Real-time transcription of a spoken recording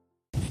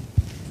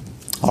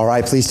All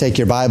right, please take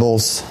your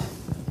Bibles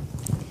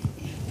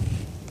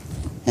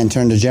and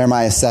turn to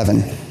Jeremiah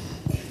 7.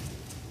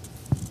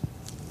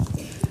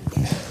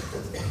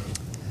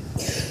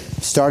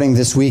 Starting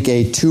this week,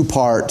 a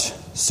two-part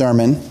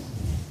sermon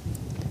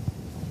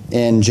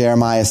in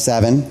Jeremiah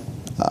 7.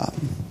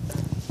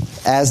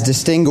 As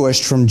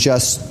distinguished from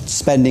just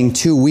spending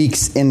 2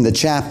 weeks in the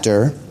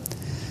chapter,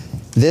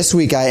 this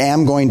week I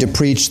am going to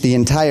preach the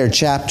entire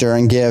chapter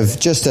and give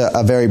just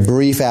a very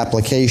brief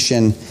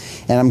application.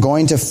 And I'm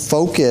going to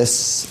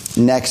focus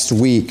next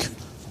week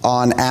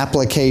on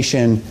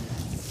application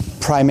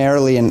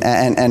primarily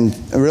and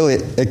really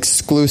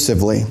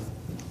exclusively.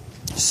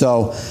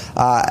 So,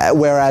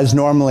 whereas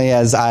normally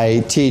as I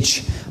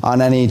teach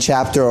on any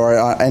chapter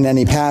or in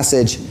any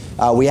passage,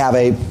 we have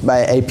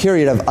a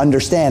period of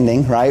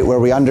understanding, right, where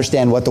we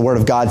understand what the Word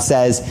of God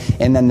says,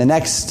 and then the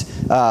next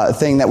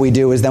thing that we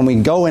do is then we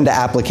go into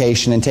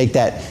application and take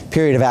that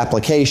period of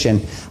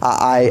application.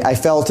 I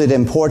felt it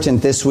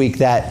important this week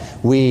that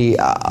we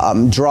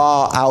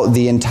draw out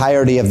the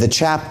entirety of the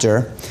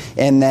chapter,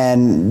 and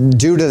then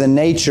due to the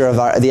nature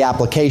of the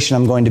application,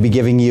 I'm going to be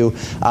giving you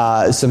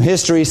some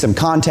history, some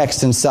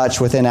context and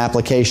such within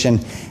application.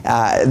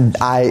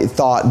 I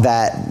thought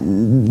that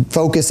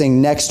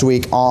focusing next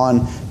week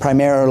on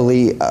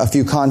primarily a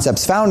few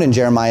concepts found in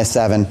Jeremiah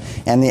 7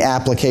 and the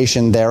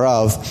application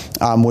thereof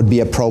would be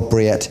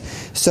appropriate.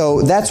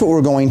 So that's what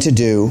we're going to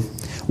do.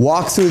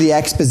 Walk through the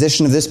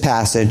exposition of this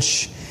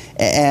passage,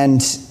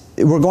 and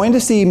we're going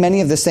to see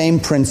many of the same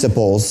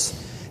principles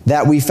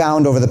that we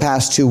found over the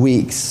past 2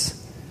 weeks.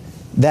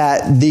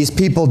 That these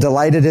people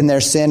delighted in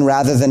their sin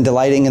rather than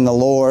delighting in the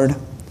Lord.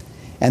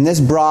 And this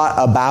brought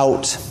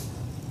about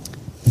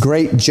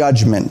great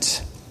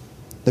judgment.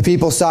 The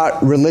people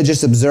sought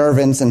religious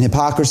observance and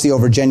hypocrisy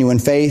over genuine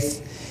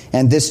faith,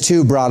 and this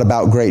too brought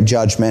about great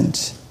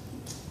judgment.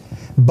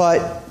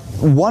 But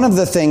one of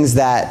the things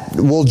that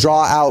we'll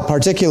draw out,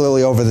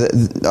 particularly over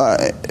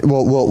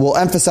we'll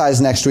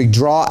emphasize next week,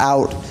 draw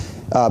out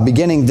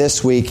beginning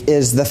this week,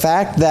 is the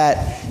fact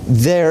that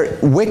their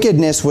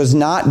wickedness was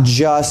not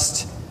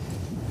just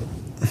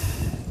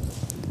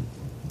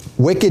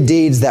wicked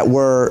deeds that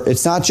were,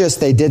 it's not just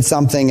they did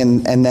something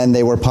and then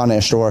they were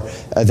punished, or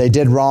they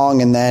did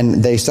wrong and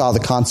then they saw the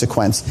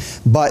consequence.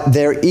 But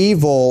their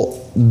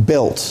evil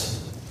built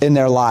in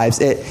their lives.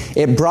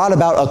 It brought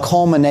about a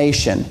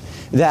culmination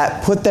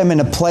that put them in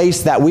a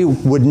place that we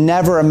would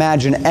never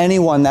imagine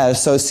anyone that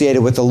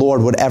associated with the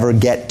Lord would ever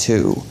get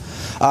to.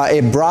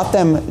 It brought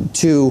them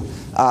to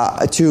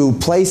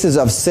places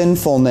of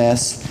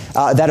sinfulness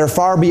that are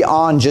far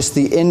beyond just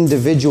the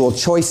individual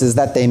choices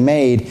that they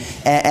made,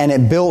 and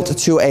it built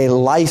to a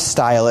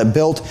lifestyle. It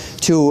built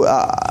to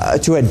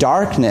a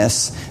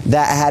darkness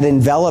that had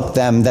enveloped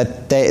them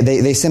that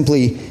they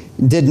simply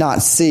did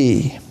not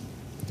see.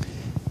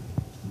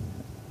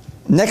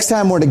 Next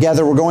time we're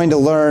together, we're going to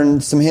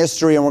learn some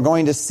history, and we're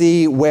going to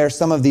see where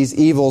some of these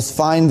evils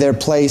find their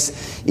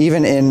place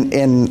even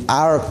in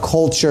our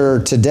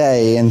culture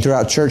today and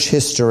throughout church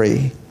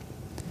history.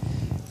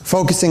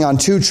 Focusing on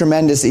two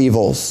tremendous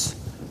evils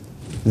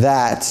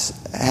that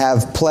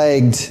have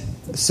plagued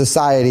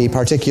society,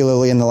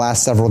 particularly in the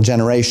last several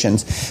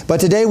generations. But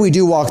today we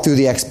do walk through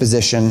the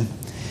exposition,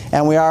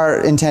 and we are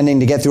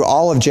intending to get through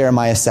all of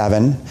Jeremiah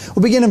 7.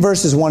 We'll begin in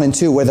verses 1 and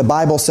 2, where the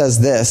Bible says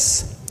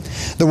this: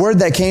 "The word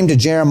that came to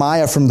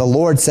Jeremiah from the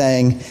Lord,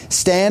 saying,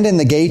 Stand in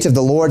the gate of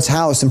the Lord's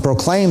house, and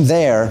proclaim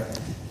there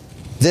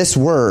this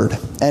word,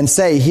 and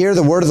say, Hear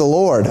the word of the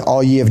Lord,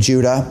 all ye of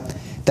Judah,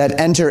 that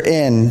enter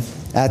in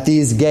at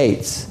these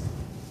gates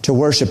to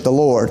worship the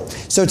Lord."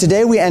 So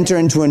today we enter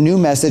into a new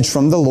message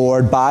from the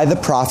Lord by the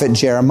prophet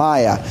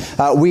Jeremiah.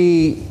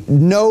 We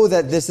know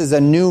that this is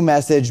a new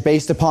message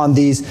based upon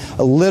these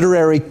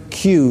literary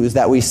cues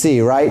that we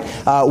see, right?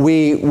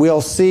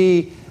 We'll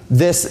see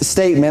this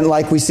statement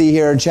like we see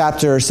here in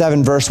chapter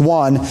 7, verse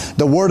 1,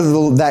 the word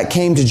that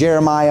came to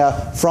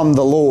Jeremiah from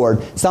the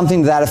Lord,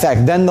 something to that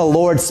effect. "Then the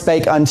Lord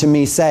spake unto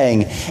me,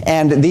 saying,"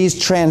 and these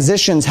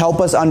transitions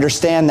help us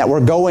understand that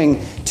we're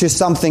going to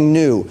something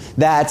new,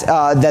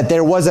 that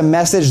there was a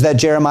message that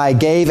Jeremiah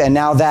gave, and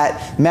now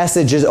that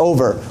message is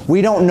over.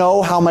 We don't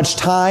know how much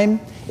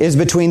time is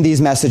between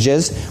these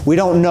messages. We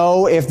don't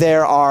know if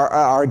there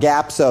are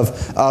gaps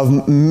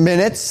of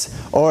minutes,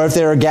 or if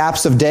there are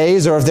gaps of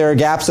days, or if there are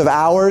gaps of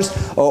hours,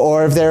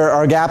 or if there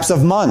are gaps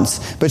of months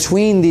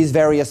between these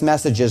various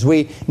messages.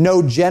 We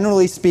know,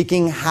 generally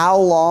speaking, how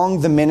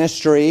long the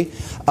ministry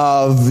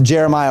of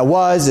Jeremiah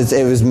was.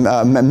 It was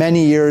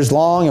many years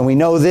long, and we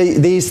know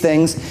these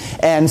things.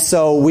 And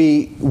so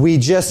we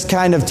just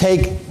kind of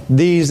take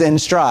these in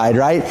stride,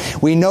 right?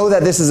 We know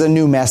that this is a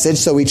new message,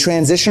 so we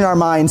transition our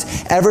minds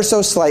ever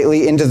so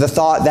slightly into the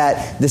thought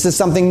that this is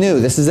something new.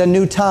 This is a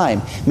new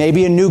time,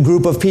 maybe a new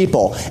group of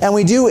people. And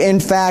we do,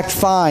 in fact,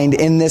 find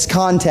in this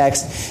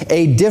context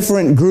a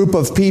different group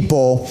of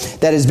people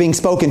that is being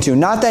spoken to.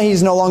 Not that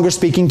he's no longer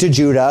speaking to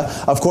Judah.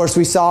 Of course,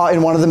 we saw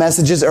in one of the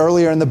messages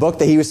earlier in the book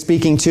that he was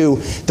speaking to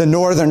the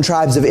northern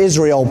tribes of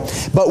Israel.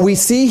 But we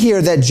see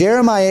here that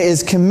Jeremiah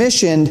is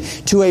commissioned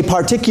to a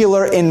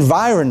particular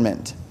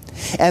environment.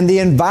 And the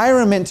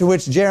environment to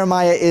which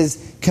Jeremiah is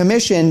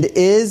commissioned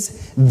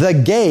is the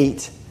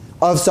gate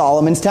of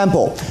Solomon's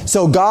temple.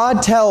 So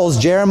God tells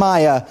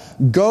Jeremiah,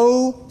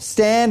 go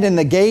stand in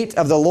the gate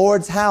of the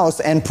Lord's house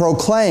and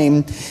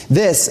proclaim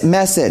this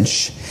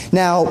message.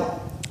 Now,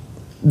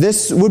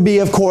 this would be,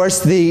 of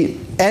course, the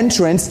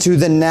entrance to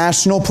the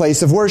national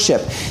place of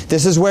worship.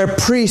 This is where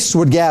priests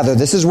would gather.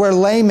 This is where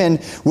laymen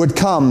would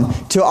come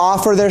to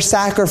offer their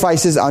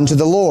sacrifices unto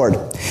the Lord.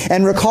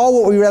 And recall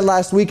what we read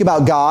last week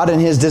about God and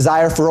His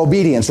desire for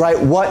obedience, right?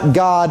 What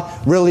God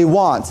really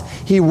wants.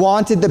 He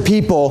wanted the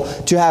people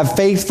to have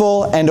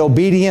faithful and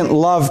obedient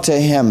love to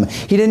Him.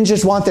 He didn't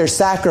just want their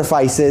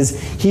sacrifices.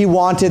 He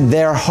wanted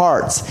their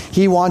hearts.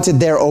 He wanted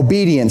their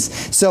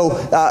obedience. So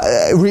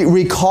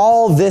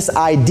recall this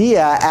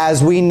idea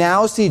as we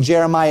now see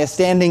Jeremiah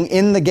standing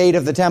in the gate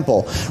of the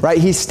temple, right?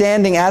 He's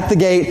standing at the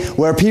gate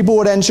where people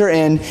would enter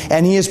in,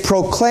 and he is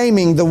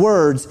proclaiming the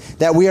words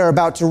that we are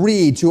about to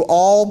read to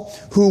all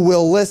who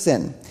will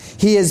listen.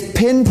 He is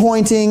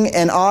pinpointing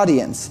an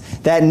audience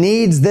that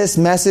needs this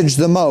message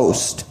the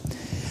most.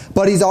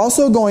 But he's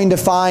also going to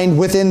find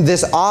within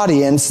this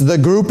audience the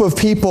group of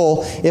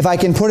people, if I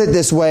can put it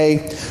this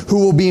way, who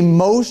will be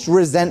most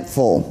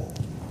resentful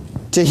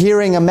to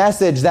hearing a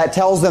message that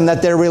tells them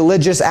that their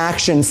religious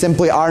actions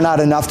simply are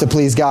not enough to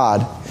please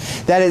God.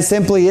 That it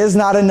simply is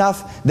not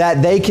enough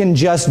that they can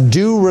just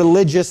do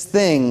religious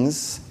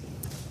things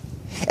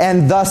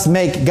and thus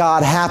make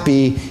God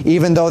happy,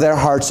 even though their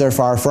hearts are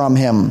far from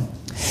Him.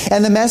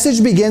 And the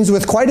message begins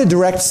with quite a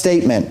direct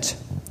statement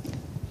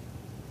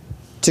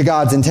to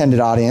God's intended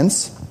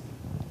audience.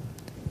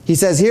 He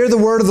says, "Hear the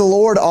word of the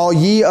Lord, all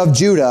ye of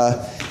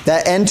Judah,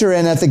 that enter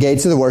in at the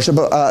gates of the worship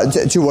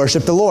to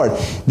worship the Lord."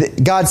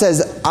 God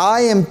says,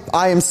 I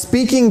am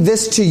speaking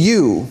this to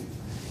you,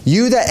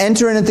 you that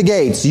enter in at the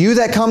gates, you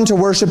that come to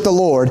worship the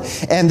Lord.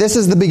 And this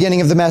is the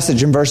beginning of the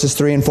message in verses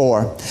 3 and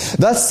 4.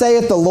 "Thus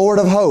saith the Lord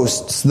of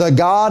hosts, the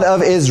God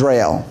of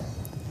Israel,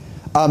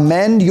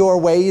 amend your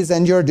ways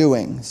and your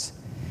doings,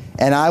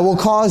 and I will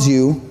cause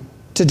you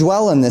to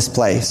dwell in this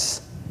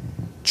place.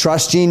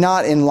 Trust ye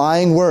not in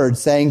lying words,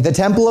 saying, the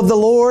temple of the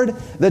Lord,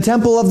 the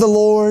temple of the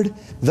Lord,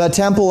 the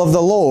temple of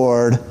the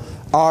Lord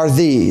are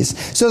these."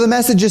 So the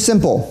message is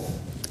simple.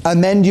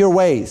 Amend your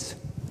ways.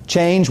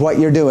 Change what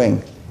you're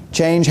doing.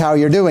 Change how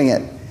you're doing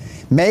it.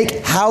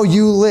 Make how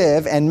you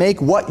live and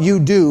make what you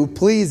do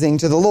pleasing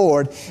to the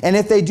Lord. And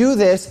if they do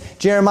this,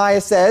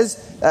 Jeremiah says,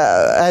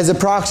 as a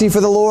proxy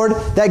for the Lord,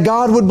 that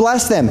God would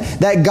bless them.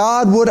 That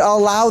God would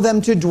allow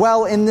them to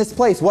dwell in this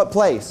place. What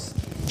place?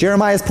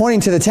 Jeremiah is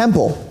pointing to the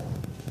temple.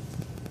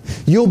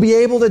 You'll be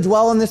able to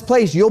dwell in this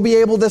place. You'll be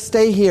able to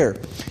stay here.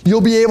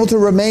 You'll be able to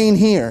remain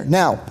here.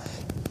 Now,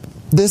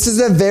 this is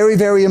a very,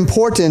 very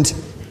important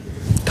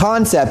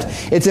concept.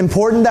 It's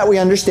important that we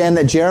understand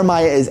that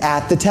Jeremiah is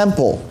at the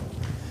temple.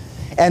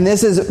 And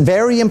this is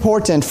very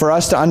important for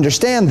us to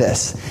understand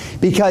this,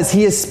 because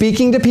he is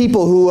speaking to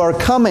people who are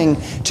coming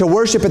to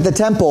worship at the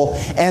temple,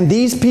 and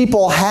these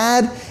people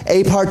had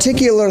a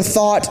particular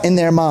thought in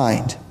their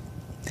mind.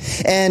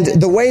 And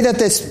the way that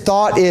this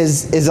thought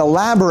is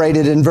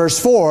elaborated in verse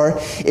 4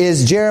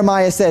 is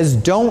Jeremiah says,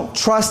 don't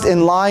trust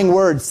in lying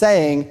words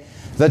saying,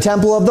 the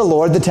temple of the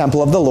Lord, the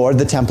temple of the Lord,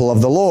 the temple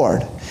of the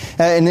Lord.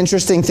 An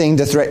interesting thing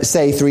to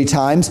say 3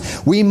 times.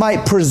 We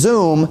might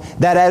presume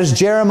that as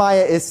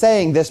Jeremiah is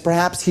saying this,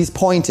 perhaps he's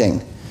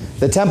pointing.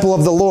 The temple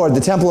of the Lord,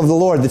 the temple of the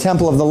Lord, the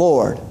temple of the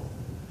Lord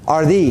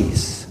are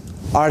these.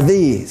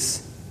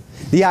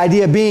 The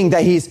idea being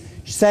that he's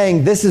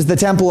saying this is the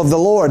temple of the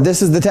Lord.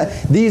 This is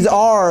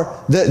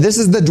this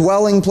is the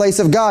dwelling place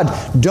of God.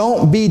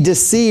 Don't be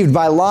deceived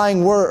by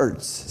lying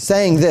words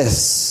saying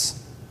this.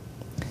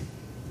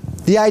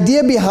 The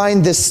idea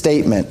behind this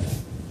statement,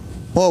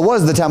 well, it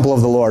was the temple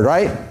of the Lord,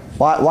 right?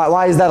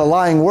 Why is that a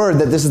lying word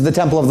that this is the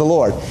temple of the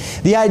Lord?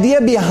 The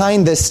idea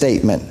behind this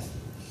statement,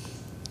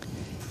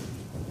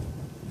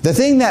 the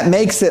thing that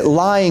makes it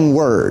lying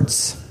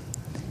words,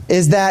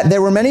 is that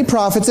there were many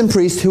prophets and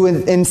priests who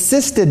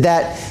insisted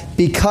that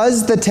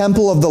because the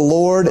temple of the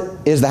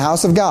Lord is the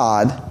house of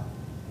God,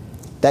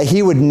 that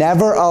He would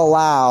never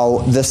allow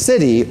the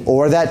city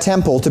or that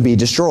temple to be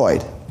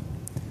destroyed.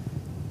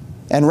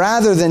 And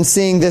rather than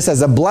seeing this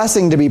as a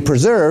blessing to be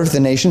preserved, the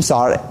nation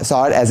saw it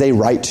as a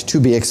right to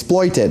be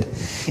exploited.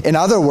 In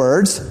other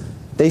words,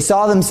 they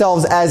saw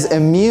themselves as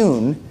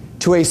immune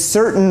to a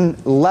certain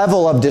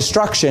level of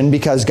destruction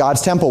because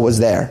God's temple was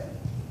there.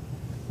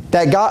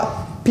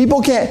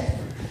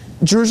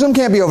 Jerusalem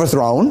can't be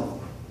overthrown.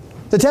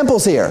 The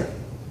temple's here.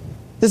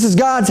 This is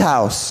God's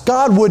house.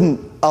 God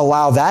wouldn't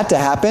allow that to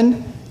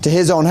happen to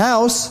His own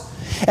house.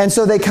 And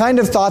so they kind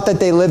of thought that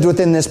they lived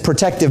within this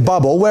protective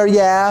bubble where,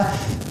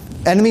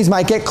 enemies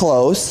might get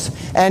close,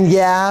 and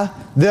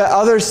the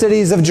other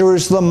cities of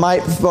Jerusalem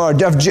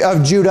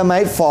of Judah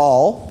might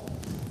fall.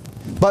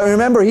 But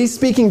remember, he's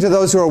speaking to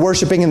those who are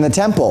worshiping in the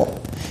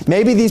temple.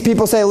 Maybe these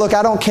people say, look,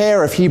 I don't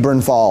care if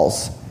Hebron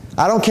falls.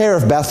 I don't care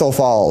if Bethel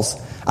falls.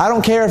 I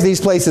don't care if these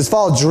places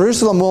fall.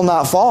 Jerusalem will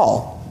not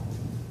fall.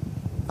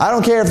 I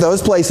don't care if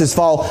those places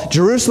fall.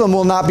 Jerusalem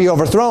will not be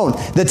overthrown.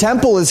 The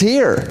temple is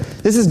here.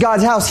 This is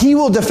God's house. He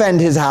will defend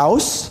his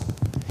house.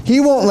 He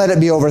won't let it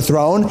be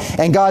overthrown.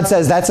 And God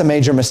says that's a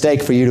major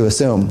mistake for you to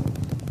assume.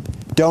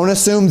 Don't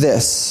assume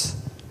this.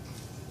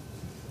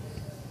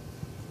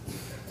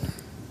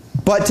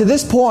 But to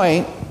this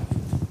point,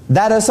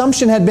 that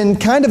assumption had been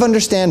kind of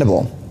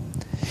understandable.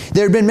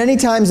 There had been many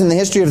times in the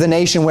history of the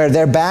nation where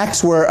their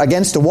backs were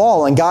against a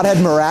wall and God had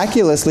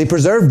miraculously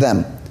preserved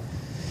them.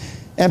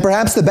 And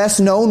perhaps the best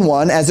known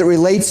one, as it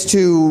relates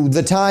to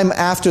the time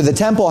after the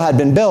temple had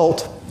been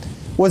built,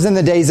 was in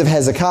the days of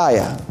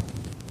Hezekiah.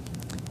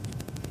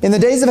 In the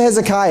days of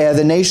Hezekiah,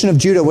 the nation of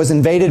Judah was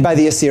invaded by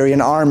the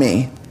Assyrian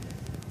army.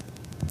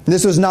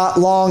 This was not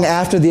long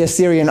after the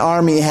Assyrian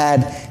army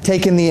had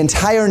taken the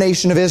entire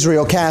nation of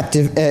Israel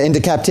into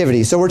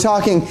captivity. So we're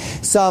talking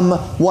some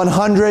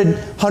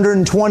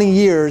 120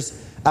 years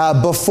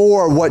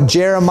before what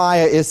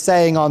Jeremiah is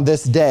saying on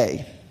this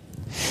day.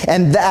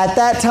 And at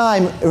that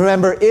time,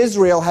 remember,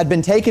 Israel had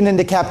been taken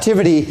into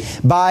captivity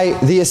by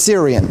the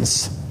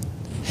Assyrians.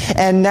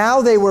 And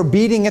now they were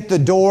beating at the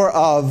door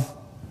of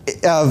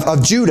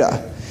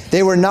Judah.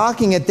 They were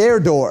knocking at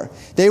their door.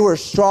 They were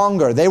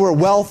stronger. They were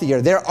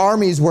wealthier. Their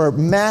armies were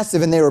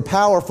massive and they were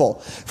powerful.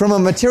 From a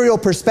material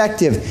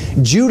perspective,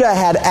 Judah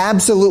had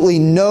absolutely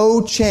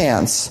no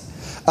chance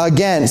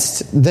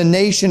against the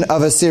nation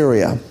of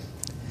Assyria.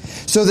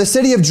 So the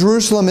city of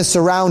Jerusalem is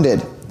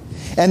surrounded.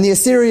 And the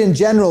Assyrian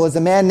general is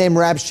a man named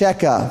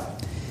Rabshakeh.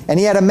 And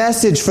he had a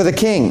message for the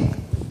king.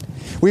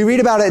 We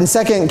read about it in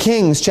 2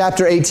 Kings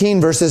chapter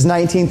 18, verses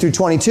 19 through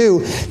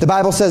 22. The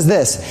Bible says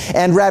this,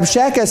 "And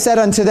Rabshakeh said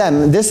unto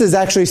them," this is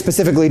actually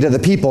specifically to the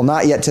people,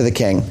 not yet to the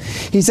king.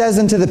 He says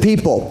unto the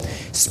people,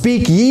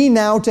 "Speak ye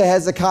now to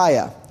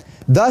Hezekiah.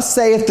 Thus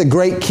saith the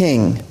great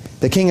king,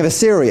 the king of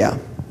Assyria,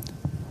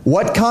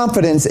 What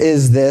confidence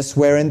is this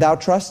wherein thou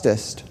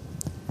trustest?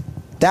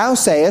 Thou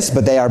sayest,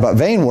 but they are but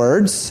vain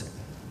words,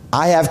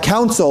 I have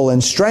counsel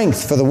and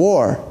strength for the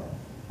war.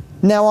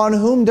 Now on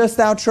whom dost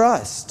thou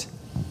trust,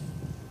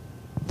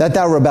 that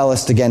thou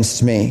rebellest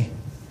against me?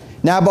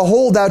 Now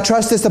behold, thou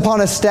trustest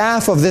upon a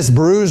staff of this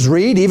bruised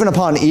reed, even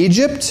upon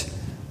Egypt,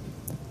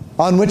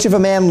 on which if a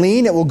man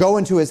lean, it will go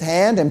into his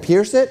hand and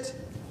pierce it.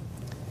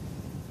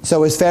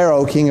 So is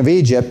Pharaoh, king of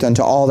Egypt,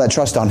 unto all that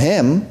trust on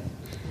him.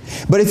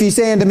 But if ye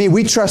say unto me,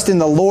 we trust in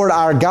the Lord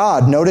our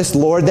God. Notice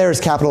Lord there is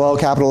capital L,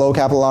 capital O,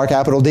 capital R,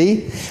 capital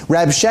D.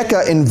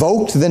 Rabshakeh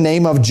invoked the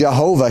name of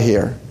Jehovah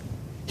here.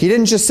 He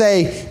didn't just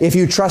say, if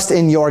you trust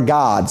in your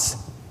gods.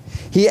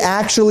 He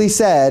actually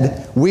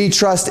said, we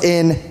trust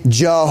in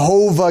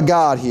Jehovah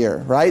God here,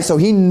 right? So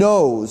he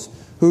knows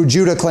who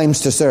Judah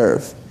claims to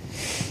serve.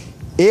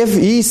 If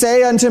ye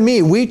say unto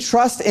me, we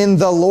trust in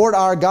the Lord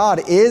our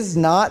God, is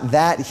not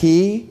that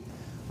he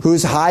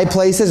whose high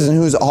places and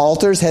whose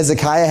altars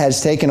Hezekiah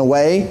has taken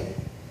away,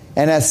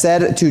 and has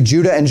said to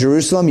Judah and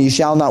Jerusalem, ye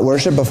shall not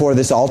worship before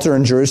this altar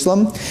in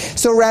Jerusalem?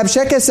 So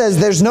Rabshakeh says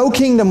there's no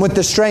kingdom with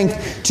the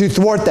strength to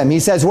thwart them. He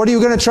says, what are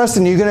you going to trust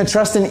in? Are you going to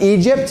trust in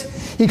Egypt?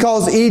 He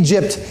calls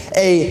Egypt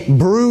a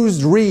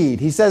bruised reed.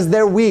 He says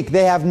they're weak.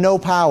 They have no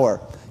power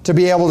to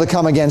be able to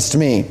come against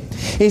me.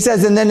 He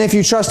says, and then if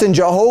you trust in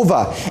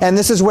Jehovah, and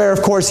this is where,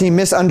 of course, he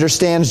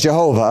misunderstands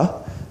Jehovah.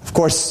 Of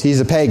course,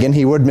 he's a pagan.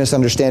 He would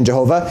misunderstand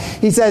Jehovah.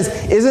 He says,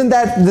 isn't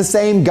that the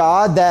same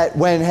God that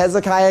when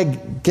Hezekiah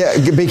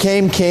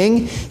became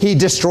king, he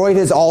destroyed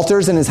his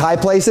altars and his high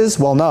places?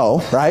 Well,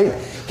 no, right?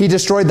 He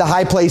destroyed the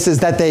high places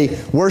that they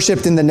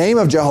worshipped in the name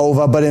of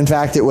Jehovah, but in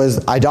fact it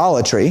was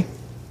idolatry.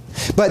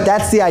 But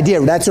that's the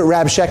idea. That's what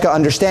Rabshakeh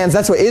understands.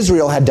 That's what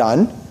Israel had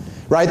done,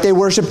 right? They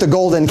worshipped the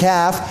golden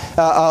calf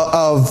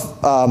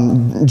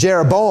of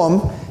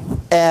Jeroboam,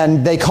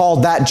 and they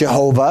called that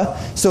Jehovah.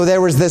 So there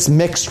was this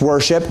mixed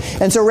worship.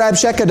 And so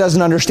Rabshakeh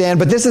doesn't understand,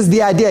 but this is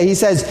the idea. He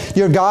says,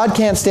 your God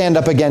can't stand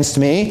up against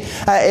me.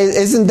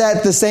 Isn't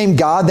that the same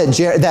God that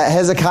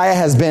Hezekiah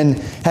has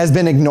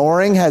been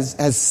ignoring,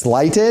 has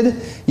slighted?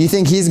 You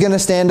think he's going to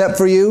stand up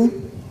for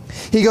you?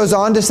 He goes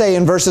on to say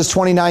in verses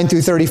 29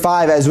 through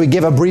 35, as we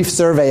give a brief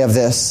survey of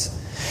this,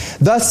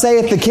 thus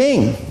saith the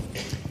king,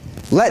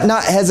 let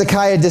not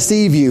Hezekiah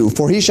deceive you,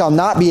 for he shall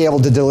not be able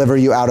to deliver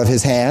you out of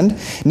his hand.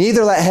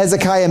 Neither let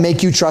Hezekiah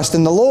make you trust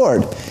in the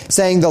Lord,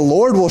 saying the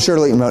Lord will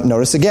surely,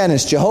 notice again,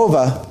 it's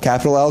Jehovah,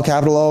 capital L,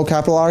 capital O,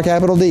 capital R,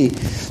 capital D.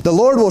 The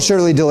Lord will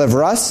surely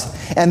deliver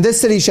us, and this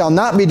city shall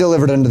not be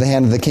delivered into the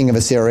hand of the king of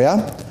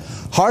Assyria.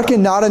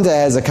 Hearken not unto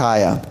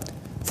Hezekiah,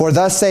 for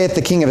thus saith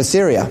the king of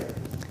Assyria,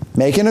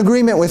 make an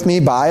agreement with me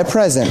by a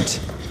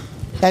present,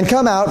 and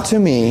come out to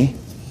me,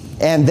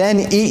 and then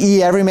eat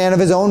ye every man of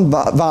his own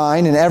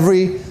vine, and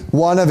every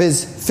one of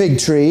his fig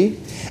tree,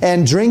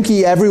 and drink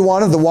ye every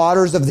one of the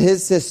waters of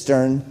his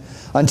cistern,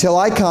 until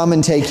I come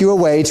and take you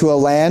away to a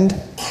land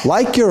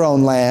like your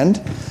own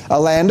land, a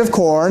land of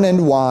corn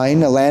and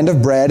wine, a land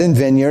of bread and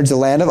vineyards, a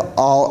land of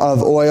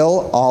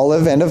oil,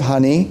 olive, and of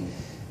honey,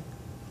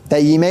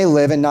 that ye may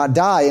live and not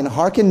die. And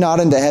hearken not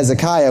unto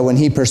Hezekiah when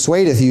he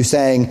persuadeth you,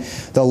 saying,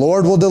 the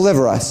Lord will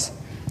deliver us.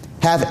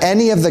 Hath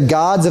any of the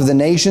gods of the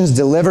nations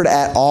delivered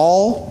at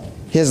all?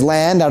 his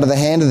land out of the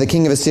hand of the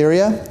king of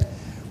Assyria?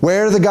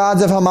 Where are the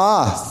gods of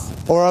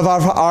Hamath or of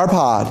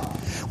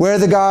Arpad? Where are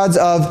the gods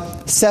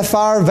of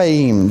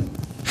Sepharvaim,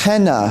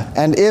 Hena,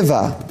 and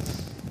Iva?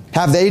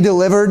 Have they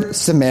delivered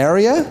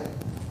Samaria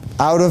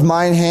out of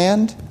mine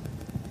hand?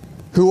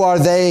 Who are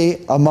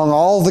they among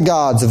all the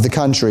gods of the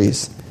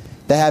countries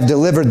that have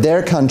delivered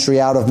their country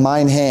out of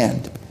mine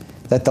hand,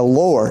 that the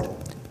Lord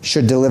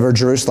should deliver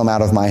Jerusalem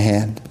out of my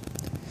hand?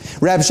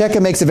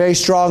 Rabshakeh makes a very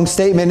strong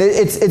statement.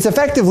 It's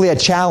effectively a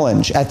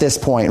challenge at this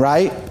point,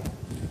 right?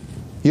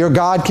 Your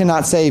God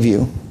cannot save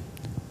you.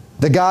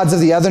 The gods of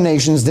the other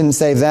nations didn't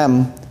save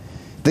them.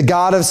 The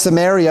God of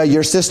Samaria,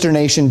 your sister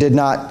nation, did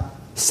not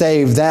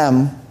save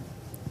them.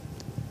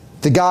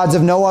 The gods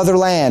of no other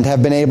land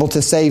have been able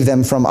to save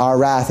them from our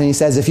wrath. And he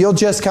says, if you'll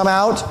just come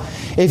out,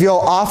 if you'll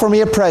offer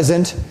me a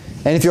present,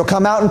 and if you'll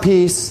come out in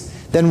peace,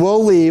 then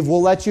we'll leave.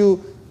 We'll let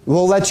you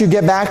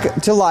get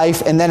back to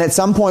life, and then at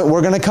some point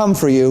we're going to come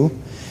for you,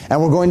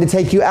 and we're going to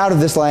take you out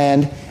of this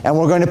land, and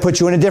we're going to put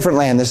you in a different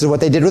land. This is what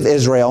they did with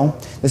Israel.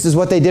 This is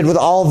what they did with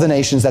all of the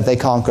nations that they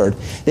conquered.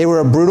 They were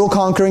a brutal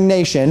conquering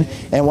nation,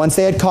 and once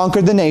they had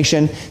conquered the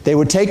nation, they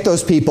would take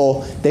those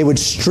people, they would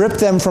strip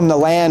them from the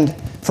land,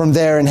 from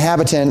their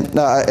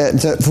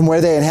from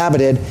where they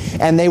inhabited,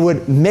 and they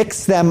would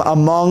mix them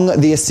among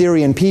the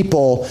Assyrian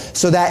people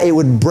so that it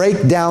would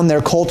break down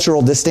their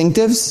cultural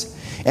distinctives.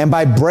 And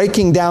by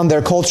breaking down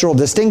their cultural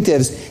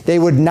distinctives, they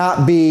would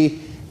not be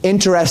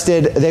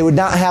interested, they would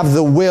not have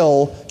the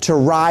will to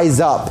rise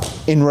up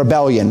in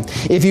rebellion.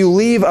 If you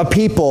leave a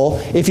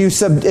people, if you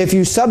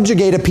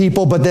subjugate a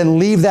people but then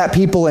leave that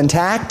people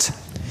intact,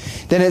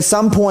 then at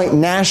some point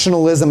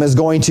nationalism is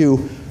going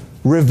to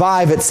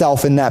revive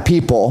itself in that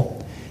people.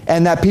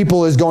 And that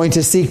people is going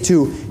to seek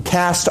to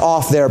cast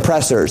off their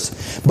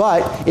oppressors.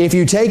 But if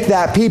you take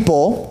that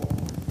people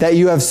that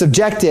you have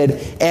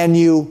subjected and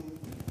you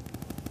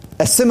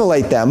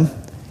assimilate them,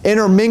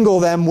 intermingle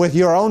them with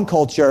your own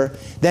culture,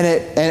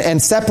 then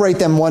and separate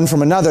them one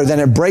from another, then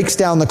it breaks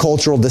down the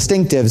cultural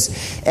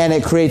distinctives, and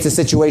it creates a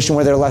situation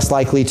where they're less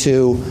likely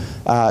to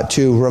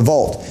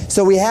revolt.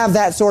 So we have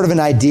that sort of an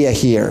idea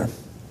here.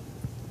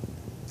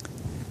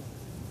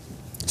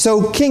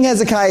 So King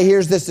Hezekiah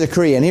hears this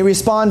decree, and he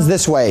responds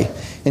this way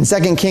in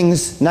 2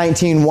 Kings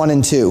 19, 1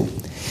 and 2.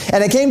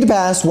 And it came to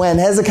pass, when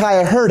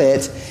Hezekiah heard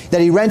it,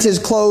 that he rent his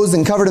clothes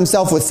and covered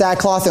himself with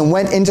sackcloth and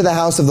went into the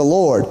house of the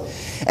Lord.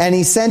 And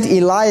he sent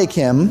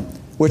Eliakim,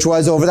 which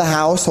was over the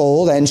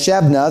household, and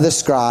Shebna the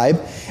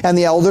scribe, and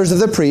the elders of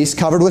the priests,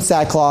 covered with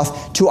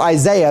sackcloth, to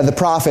Isaiah the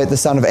prophet, the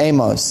son of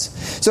Amos.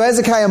 So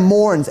Hezekiah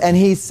mourns, and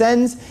he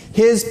sends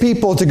his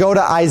people to go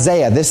to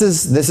Isaiah. This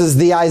is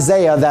the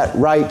Isaiah that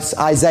writes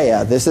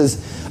Isaiah. This is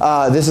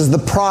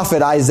the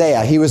prophet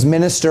Isaiah. He was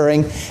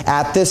ministering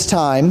at this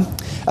time,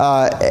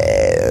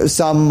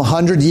 some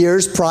 100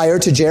 years prior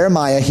to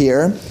Jeremiah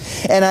here.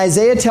 And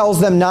Isaiah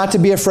tells them not to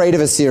be afraid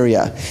of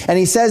Assyria. And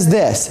he says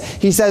this.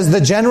 He says, the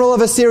general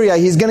of Assyria,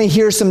 he's going to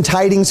hear some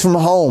tidings from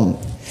home.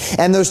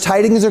 And those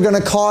tidings are going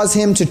to cause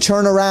him to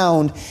turn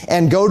around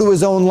and go to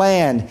his own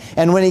land.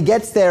 And when he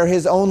gets there,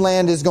 his own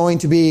land is going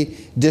to be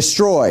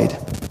destroyed.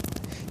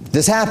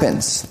 This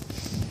happens.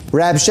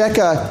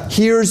 Rabshakeh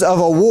hears of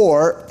a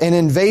war, an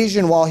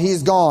invasion while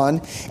he's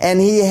gone, and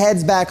he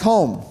heads back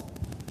home.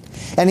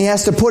 And he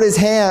has to put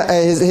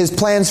his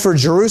plans for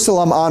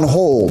Jerusalem on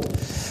hold.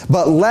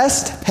 But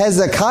lest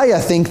Hezekiah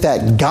think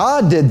that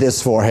God did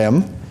this for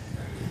him,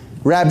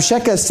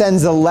 Rabshakeh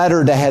sends a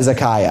letter to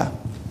Hezekiah.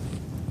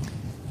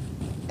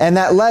 And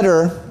that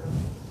letter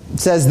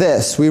says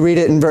this. We read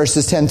it in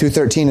verses 10 through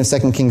 13 of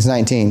 2 Kings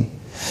 19.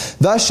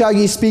 Thus shall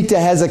ye speak to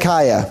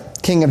Hezekiah,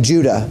 king of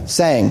Judah,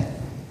 saying,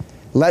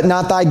 let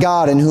not thy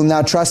God in whom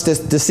thou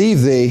trustest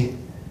deceive thee,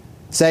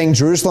 saying,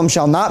 Jerusalem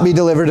shall not be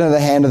delivered into the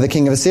hand of the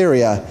king of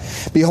Assyria.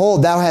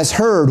 Behold, thou hast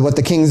heard what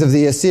the kings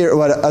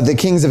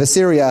of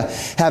Assyria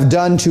have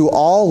done to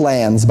all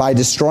lands by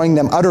destroying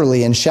them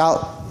utterly, and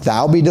shalt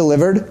thou be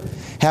delivered?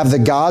 Have the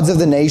gods of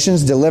the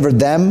nations delivered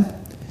them,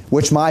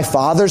 which my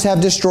fathers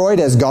have destroyed,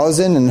 as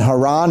Gozan and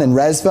Haran and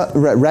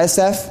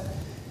Rezeph,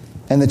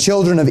 and the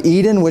children of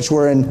Eden, which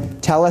were in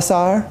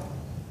Telassar?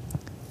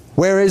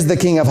 Where is the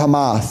king of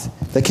Hamath,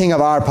 the king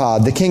of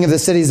Arpad, the king of the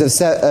cities of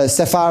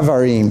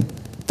Sepharvaim,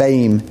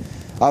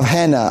 of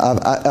Hena,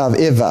 of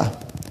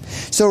Iva?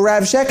 So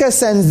Rabshakeh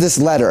sends this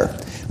letter,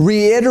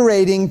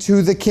 reiterating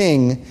to the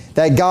king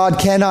that God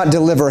cannot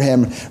deliver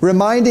him,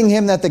 reminding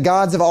him that the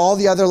gods of all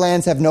the other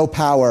lands have no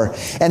power.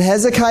 And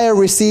Hezekiah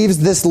receives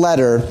this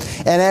letter,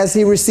 and as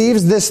he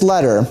receives this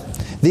letter,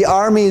 the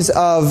armies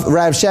of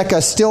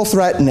Rabshakeh still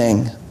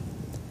threatening.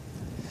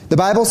 The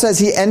Bible says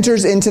he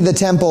enters into the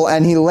temple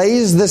and he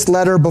lays this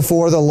letter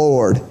before the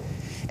Lord.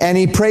 And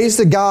he prays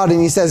to God and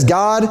he says,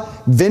 God,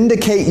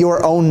 vindicate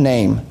your own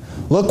name.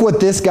 Look what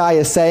this guy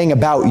is saying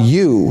about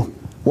you.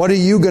 What are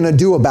you going to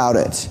do about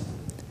it?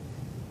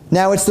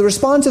 Now, it's the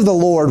response of the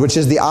Lord which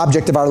is the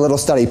object of our little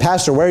study.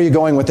 Pastor, where are you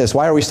going with this?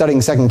 Why are we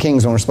studying 2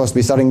 Kings when we're supposed to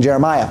be studying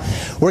Jeremiah?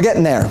 We're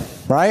getting there,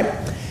 right?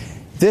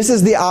 This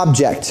is the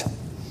object.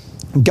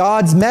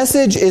 God's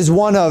message is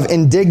one of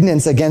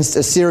indignance against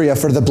Assyria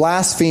for the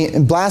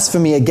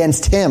blasphemy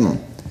against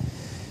him.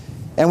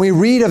 And we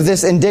read of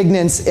this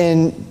indignance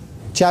in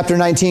chapter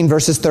 19,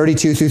 verses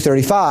 32 through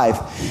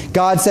 35.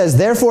 God says,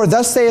 "Therefore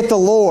thus saith the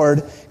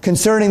Lord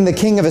concerning the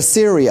king of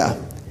Assyria,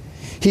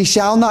 he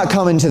shall not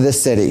come into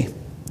this city,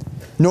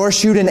 nor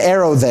shoot an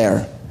arrow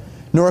there,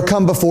 nor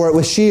come before it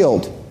with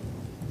shield,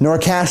 nor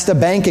cast a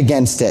bank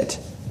against it.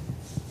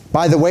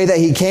 By the way that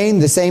he came,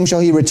 the same shall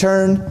he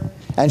return,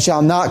 and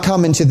shall not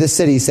come into this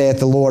city, saith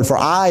the Lord. For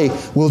I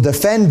will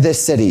defend this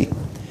city,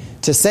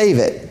 to save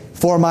it,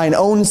 for mine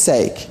own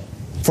sake,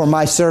 for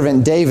my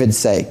servant David's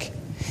sake."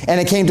 And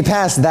it came to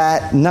pass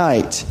that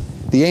night,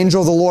 the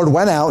angel of the Lord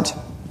went out,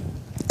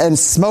 and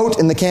smote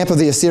in the camp of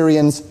the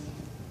Assyrians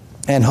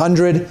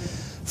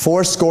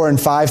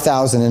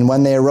 185,000. And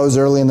when they arose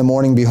early in the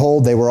morning,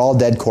 behold, they were all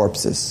dead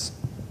corpses.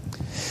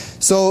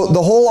 So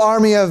the whole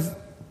army of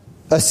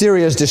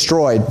Assyria is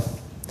destroyed.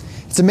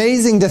 It's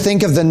amazing to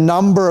think of the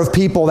number of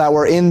people that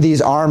were in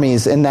these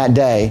armies in that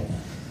day.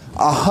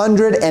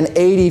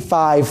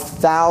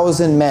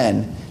 185,000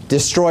 men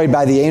destroyed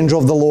by the angel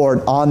of the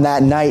Lord on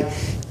that night,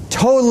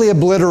 totally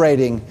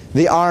obliterating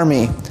the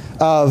army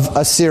of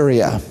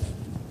Assyria.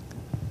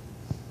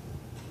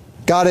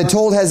 God had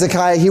told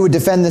Hezekiah he would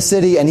defend the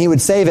city and he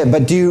would save it.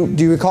 But do you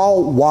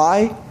recall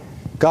why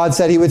God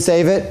said he would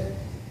save it?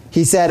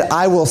 He said,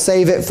 "I will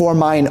save it for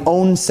mine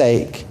own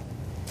sake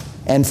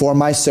and for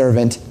my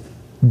servant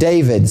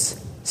David's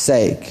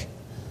sake."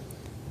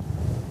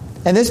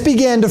 And this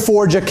began to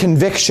forge a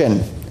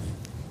conviction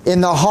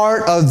in the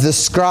heart of the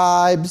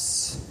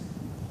scribes,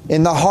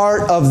 in the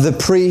heart of the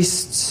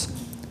priests,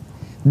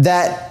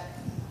 that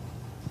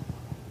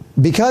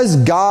because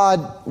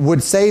God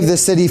would save the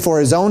city for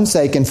his own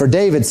sake and for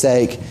David's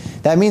sake,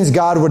 that means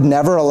God would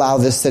never allow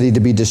this city to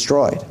be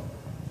destroyed.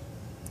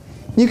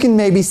 You can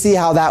maybe see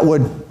how that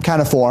would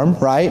kind of form,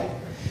 right?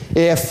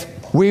 If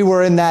we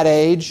were in that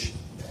age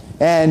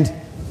and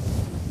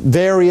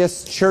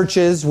various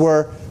churches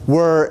were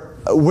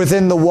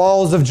within the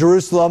walls of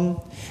Jerusalem,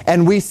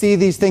 and we see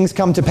these things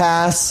come to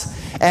pass,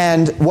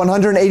 and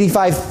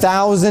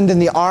 185,000 in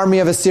the army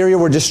of Assyria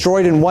were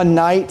destroyed in one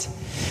night,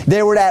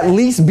 there would at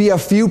least be a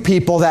few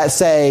people that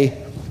say,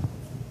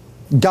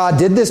 God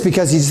did this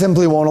because he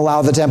simply won't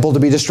allow the temple to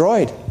be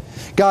destroyed.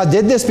 God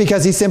did this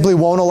because he simply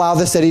won't allow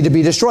the city to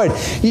be destroyed.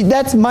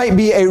 That might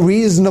be a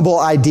reasonable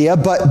idea,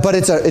 but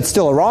it's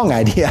still a wrong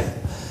idea.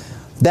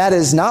 That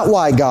is not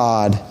why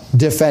God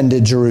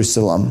defended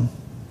Jerusalem.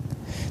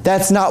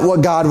 That's not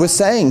what God was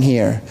saying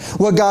here.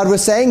 What God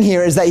was saying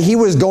here is that he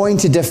was going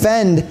to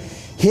defend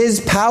his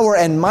power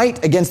and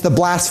might against the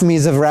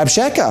blasphemies of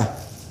Rabshakeh.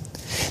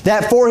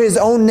 That for his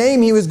own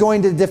name he was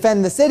going to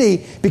defend the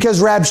city because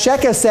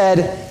Rabshakeh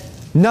said,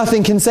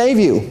 "Nothing can save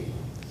you.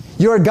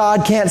 Your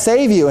God can't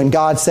save you." And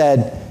God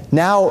said,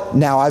 now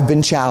I've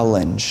been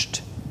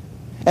challenged.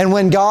 And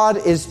when God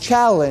is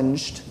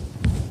challenged,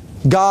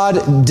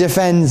 God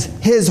defends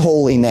his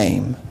holy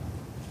name.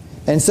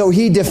 And so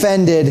he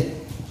defended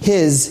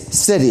his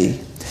city.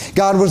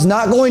 God was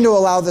not going to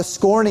allow the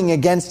scorning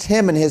against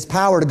him and his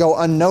power to go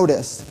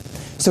unnoticed.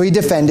 So he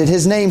defended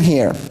his name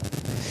here.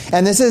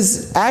 And this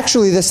is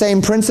actually the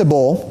same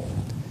principle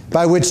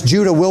by which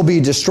Judah will be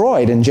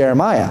destroyed in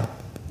Jeremiah.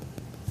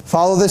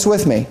 Follow this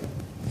with me.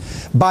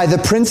 By the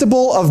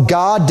principle of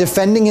God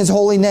defending his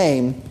holy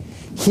name,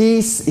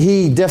 he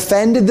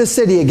defended the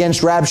city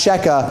against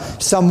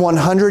Rabshakeh some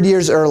 100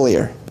 years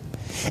earlier.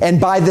 And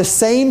by the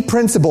same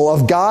principle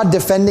of God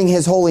defending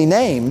his holy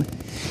name,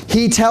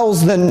 he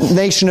tells the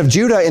nation of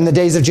Judah in the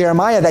days of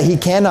Jeremiah that he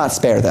cannot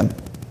spare them.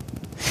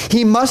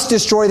 He must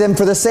destroy them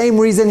for the same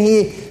reason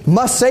he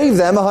must save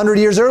them 100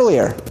 years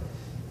earlier.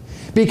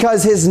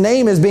 Because his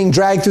name is being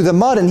dragged through the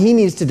mud and he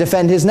needs to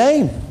defend his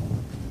name.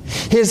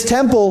 His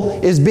temple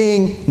is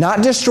being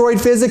not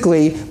destroyed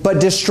physically, but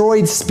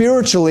destroyed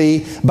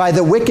spiritually by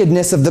the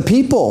wickedness of the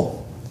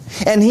people.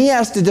 And he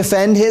has to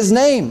defend his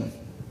name.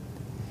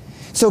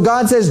 So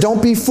God says,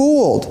 don't be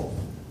fooled.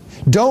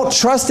 Don't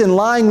trust in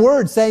lying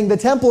words saying the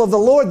temple of the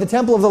Lord, the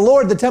temple of the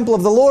Lord, the temple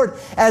of the Lord,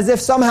 as if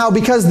somehow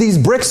because these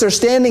bricks are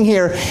standing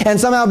here and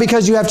somehow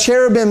because you have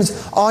cherubims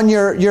on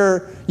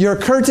your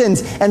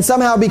curtains and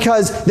somehow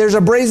because there's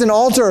a brazen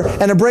altar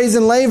and a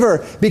brazen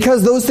laver,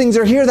 because those things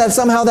are here,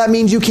 that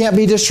means you can't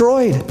be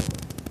destroyed.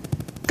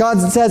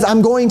 God says,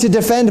 I'm going to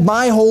defend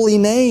my holy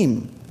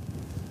name.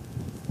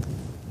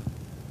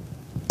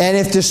 And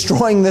if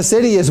destroying the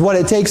city is what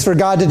it takes for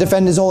God to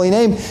defend his holy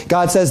name,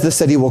 God says the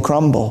city will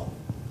crumble.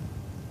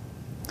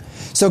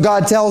 So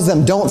God tells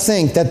them, don't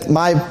think that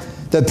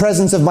the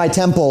presence of my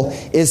temple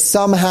is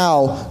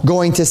somehow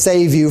going to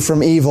save you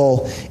from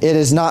evil. It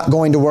is not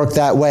going to work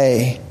that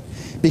way.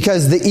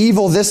 Because the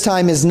evil this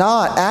time is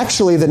not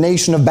actually the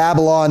nation of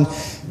Babylon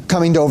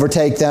coming to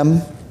overtake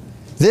them.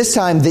 This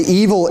time the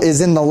evil is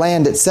in the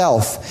land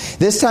itself.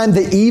 This time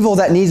the evil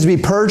that needs to be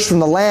purged from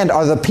the land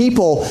are the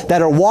people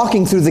that are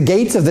walking through the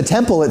gates of the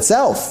temple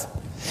itself.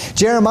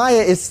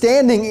 Jeremiah is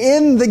standing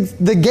in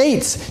the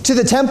gates to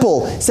the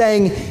temple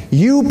saying,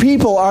 you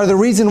people are the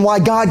reason why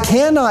God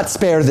cannot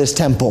spare this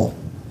temple.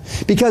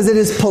 because it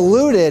is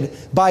polluted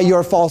by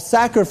your false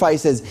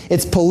sacrifices.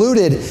 It's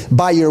polluted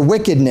by your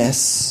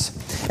wickedness.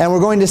 And we're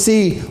going to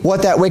see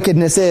what that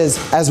wickedness is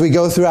as we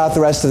go throughout the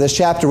rest of this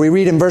chapter. We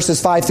read in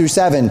verses 5 through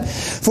 7,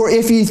 "For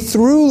if ye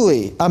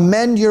truly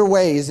amend your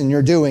ways and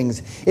your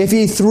doings, if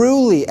ye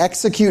truly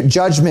execute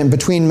judgment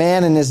between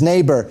man and his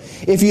neighbor,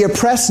 if ye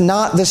oppress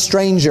not the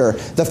stranger,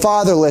 the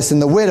fatherless,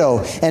 and the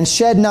widow, and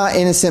shed not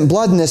innocent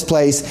blood in this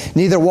place,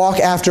 neither walk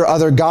after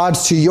other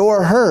gods to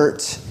your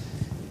hurt,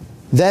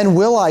 then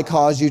will I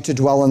cause you to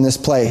dwell in this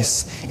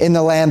place, in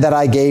the land that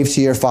I gave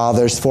to your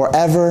fathers,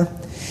 forever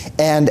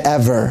and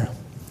ever."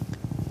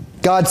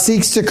 God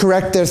seeks to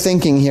correct their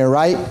thinking here,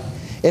 right?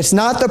 It's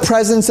not the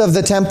presence of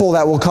the temple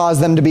that will cause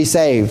them to be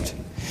saved.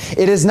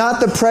 It is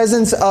not the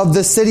presence of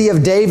the city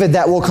of David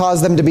that will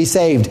cause them to be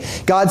saved.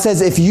 God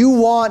says, if you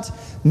want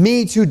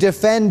me to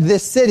defend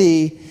this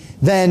city,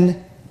 then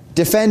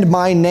defend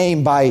my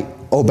name by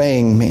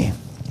obeying me.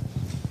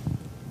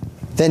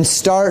 Then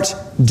start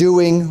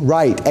doing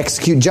right.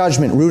 Execute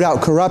judgment, root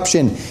out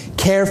corruption,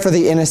 care for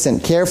the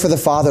innocent, care for the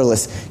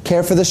fatherless,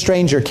 care for the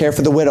stranger, care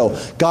for the widow.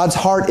 God's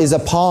heart is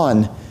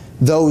upon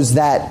those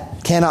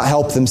that cannot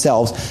help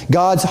themselves.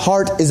 God's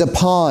heart is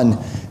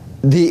upon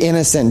the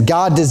innocent.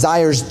 God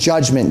desires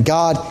judgment.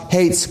 God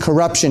hates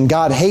corruption.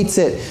 God hates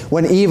it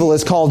when evil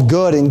is called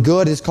good and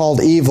good is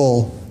called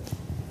evil.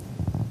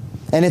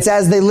 And it's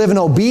as they live in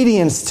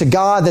obedience to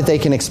God that they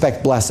can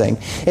expect blessing.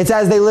 It's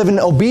as they live in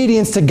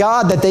obedience to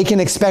God that they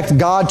can expect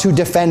God to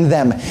defend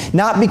them.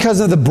 Not because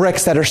of the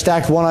bricks that are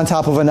stacked one on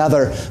top of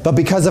another, but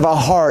because of a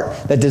heart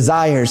that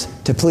desires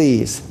to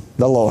please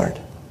the Lord.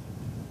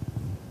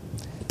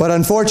 But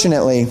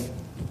unfortunately,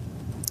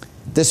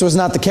 this was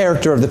not the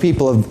character of the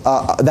people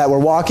that were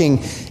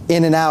walking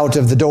in and out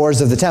of the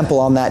doors of the temple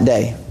on that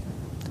day.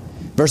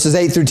 Verses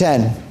 8 through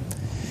 10.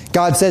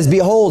 God says,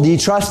 "Behold, ye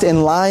trust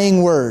in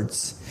lying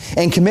words,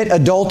 and commit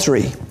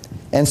adultery,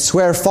 and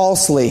swear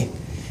falsely,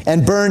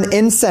 and burn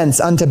incense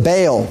unto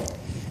Baal,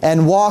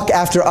 and walk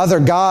after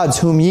other gods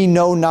whom ye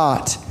know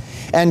not,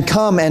 and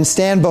come and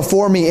stand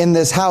before me in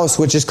this house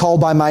which is called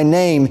by my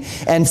name,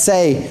 and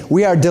say,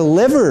 we are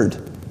delivered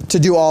to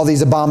do all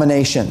these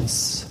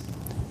abominations."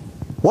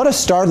 What a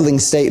startling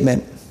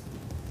statement.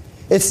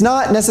 It's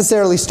not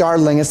necessarily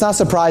startling. It's not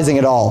surprising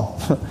at all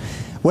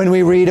when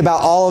we read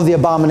about all of the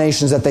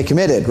abominations that they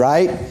committed,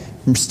 right?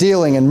 From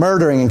stealing and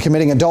murdering and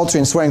committing adultery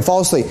and swearing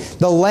falsely.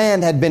 The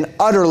land had been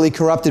utterly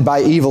corrupted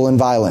by evil and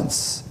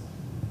violence.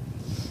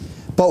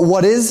 But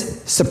what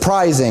is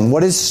surprising,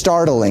 what is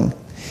startling,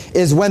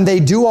 is when they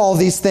do all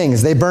these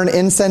things. They burn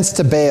incense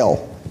to Baal.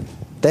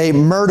 They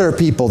murder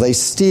people. They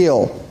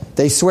steal.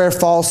 They swear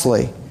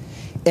falsely.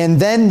 And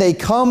then they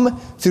come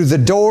through the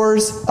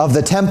doors of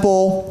the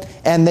temple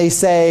and they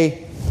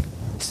say,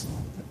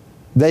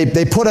 they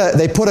put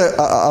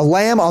a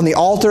lamb on the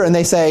altar and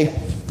they say,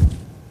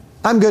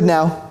 I'm good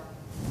now.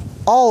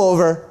 All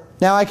over.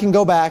 Now I can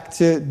go back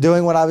to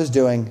doing what I was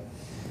doing.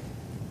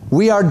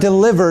 We are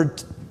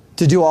delivered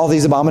to do all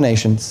these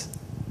abominations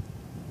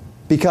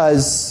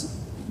because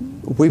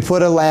we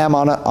put a lamb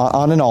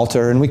on an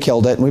altar and we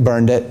killed it and we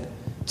burned it.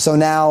 So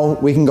now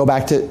we can go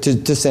back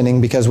to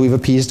sinning because we've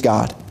appeased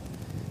God.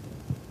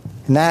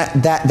 And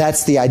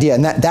that's the idea.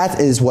 And that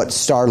is what's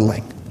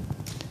startling.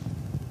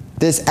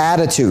 This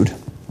attitude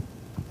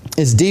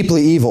is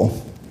deeply evil.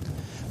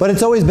 But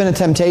it's always been a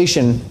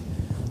temptation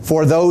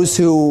for those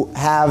who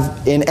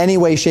have in any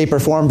way, shape, or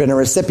form been a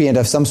recipient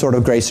of some sort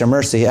of grace or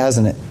mercy,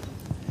 hasn't it?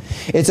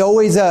 It's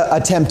always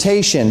a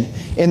temptation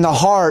in the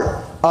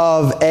heart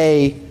of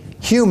a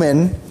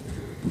human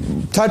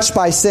touched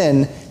by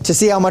sin to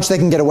see how much they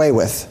can get away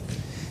with.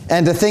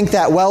 And to think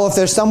that, well, if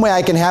there's some way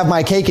I can have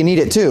my cake and eat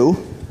it too,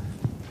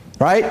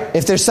 right?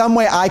 If there's some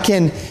way I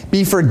can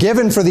be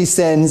forgiven for these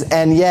sins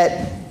and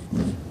yet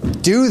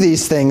do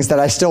these things that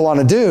I still want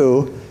to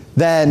do,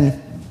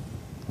 then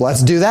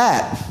let's do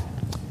that.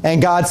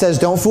 And God says,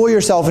 don't fool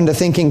yourself into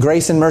thinking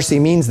grace and mercy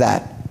means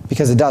that,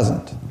 because it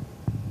doesn't.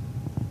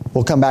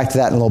 We'll come back to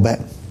that in a little bit.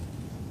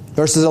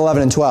 Verses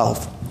 11 and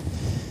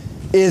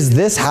 12. Is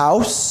this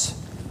house,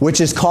 which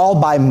is called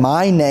by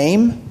my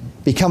name,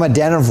 become a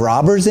den of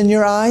robbers in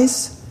your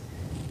eyes?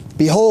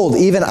 Behold,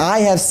 even I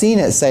have seen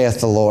it,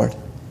 saith the Lord.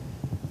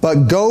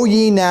 But go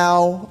ye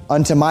now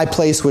unto my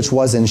place which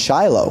was in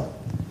Shiloh,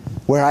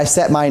 where I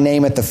set my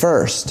name at the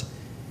first,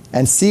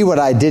 and see what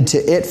I did to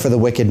it for the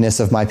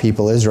wickedness of my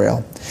people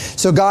Israel.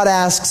 So God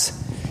asks,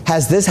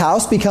 has this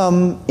house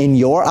become in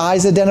your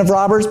eyes a den of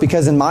robbers?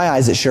 Because in my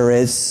eyes it sure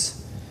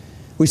is.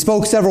 We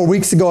spoke several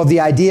weeks ago of the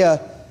idea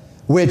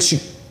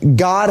which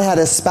God had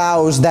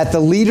espoused, that the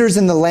leaders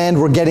in the land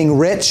were getting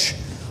rich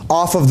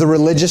off of the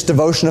religious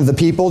devotion of the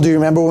people. Do you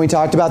remember when we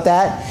talked about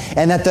that?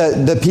 And that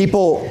the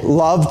people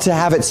loved to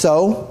have it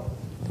so.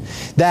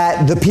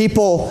 That the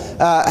people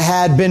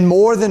had been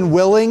more than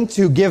willing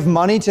to give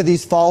money to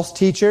these false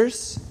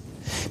teachers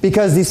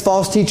because these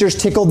false teachers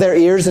tickled their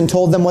ears and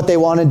told them what they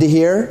wanted to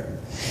hear.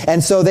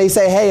 And so they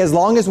say, hey, as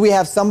long as we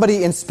have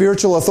somebody in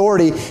spiritual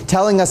authority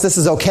telling us this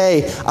is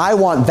okay, I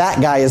want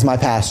that guy as my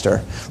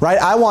pastor, right?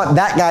 I want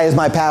that guy as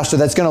my pastor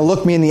that's going to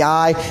look me in the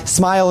eye,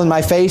 smile in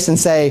my face, and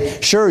say,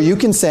 sure, you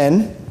can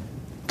sin.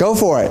 Go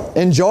for it.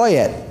 Enjoy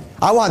it.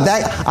 I want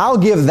that. I'll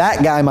give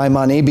that guy my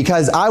money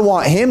because I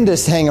want him to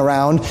hang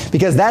around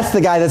because that's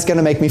the guy that's going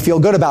to make me feel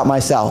good about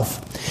myself.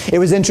 It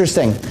was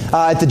interesting.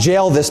 At the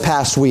jail this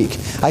past week,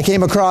 I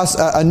came across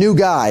a new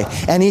guy,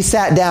 and he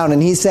sat down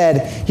and he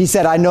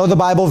said, I know the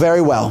Bible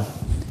very well.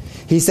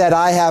 He said,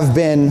 I have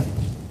been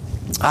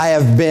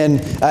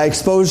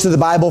exposed to the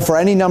Bible for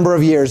any number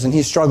of years, and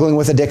he's struggling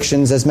with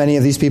addictions, as many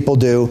of these people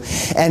do.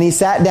 And he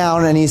sat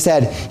down and he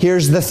said,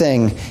 here's the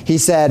thing. He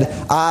said,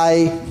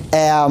 I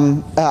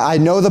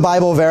know the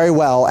Bible very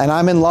well, and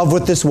I'm in love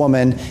with this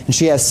woman, and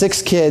she has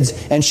 6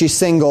 kids, and she's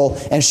single,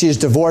 and she's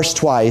divorced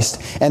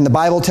twice, and the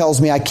Bible tells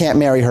me I can't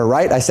marry her,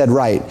 right? I said,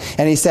 right.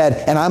 And he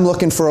said, and I'm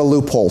looking for a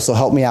loophole, so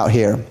help me out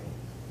here.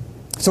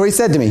 So he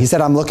said to me, he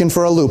said, I'm looking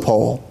for a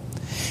loophole.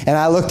 And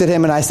I looked at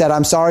him and I said,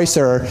 I'm sorry,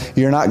 sir,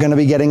 you're not going to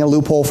be getting a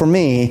loophole from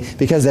me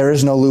because there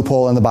is no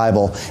loophole in the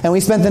Bible. And we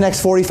spent the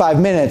next 45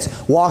 minutes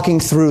walking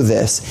through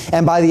this.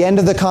 And by the end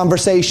of the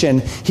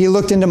conversation, he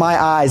looked into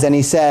my eyes and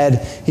he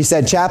said,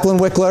 Chaplain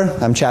Wickler,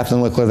 I'm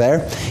Chaplain Wickler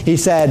there. He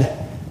said,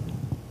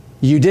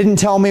 you didn't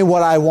tell me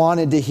what I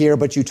wanted to hear,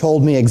 but you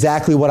told me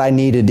exactly what I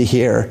needed to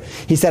hear.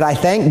 He said, I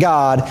thank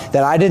God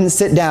that I didn't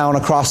sit down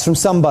across from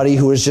somebody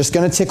who was just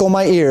going to tickle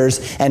my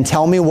ears and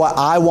tell me what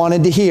I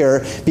wanted to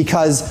hear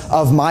because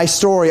of my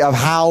story of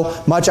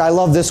how much I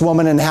love this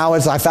woman and how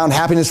I found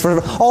happiness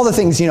for all the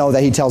things,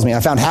 that he tells me. I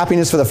found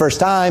happiness for the first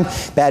time,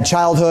 bad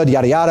childhood,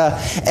 yada, yada,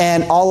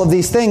 and all of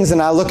these things.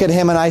 And I look at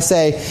him and I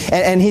say,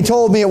 and he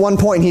told me at one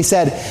point, he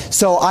said,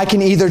 so I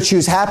can either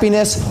choose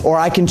happiness or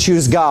I can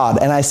choose God.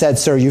 And I said,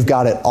 sir, you've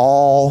got it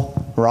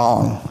all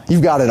wrong.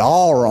 You've got it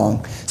all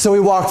wrong. So we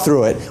walked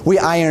through it. We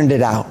ironed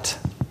it out.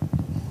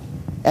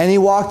 And he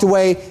walked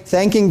away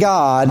thanking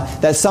God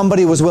that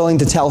somebody was willing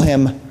to tell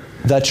him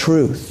the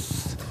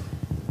truth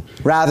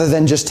rather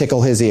than just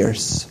tickle his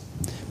ears.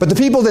 But the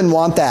people didn't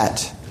want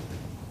that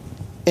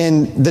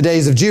in the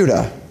days of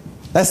Judah.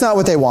 That's not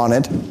what they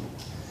wanted.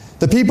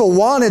 The people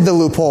wanted the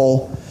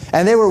loophole,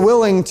 and they were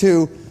willing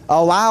to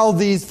allow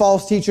these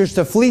false teachers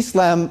to fleece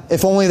them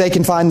if only they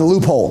can find the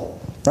loophole.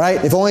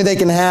 Right? If only they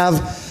can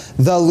have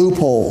the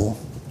loophole.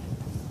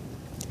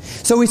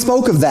 So we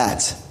spoke of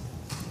that.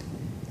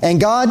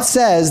 And God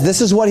says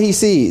this is what he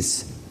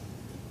sees.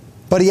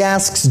 But he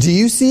asks, do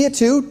you see it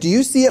too? Do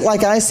you see it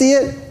like I see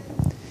it?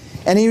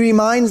 And he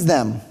reminds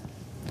them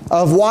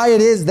of why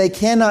it is they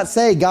cannot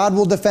say God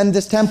will defend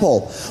this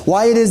temple.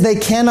 Why it is they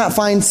cannot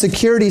find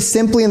security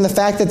simply in the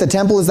fact that the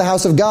temple is the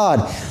house of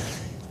God.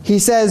 He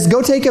says,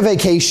 go take a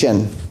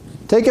vacation.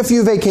 Take a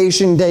few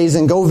vacation days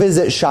and go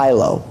visit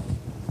Shiloh.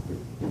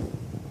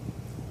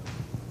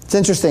 It's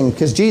interesting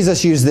because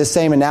Jesus used this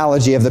same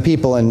analogy of the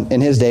people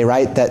in his day,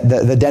 right? That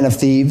the den of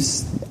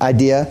thieves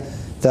idea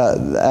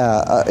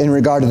in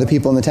regard to the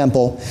people in the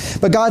temple.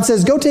 But God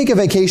says, go take a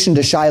vacation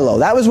to Shiloh.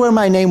 That was where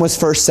my name was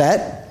first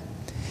set.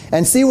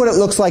 And see what it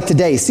looks like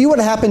today. See what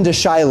happened to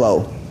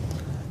Shiloh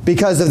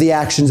because of the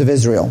actions of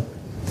Israel.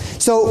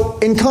 So,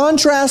 in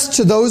contrast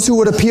to those who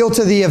would appeal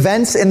to the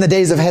events in the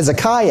days of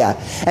Hezekiah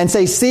and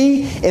say,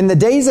 see, in the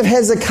days of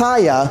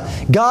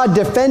Hezekiah, God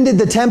defended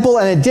the temple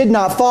and it did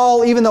not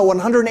fall, even though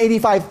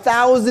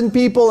 185,000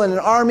 people in an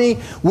army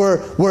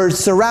were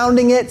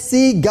surrounding it.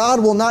 See,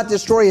 God will not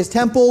destroy his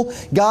temple.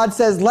 God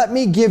says, let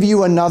me give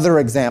you another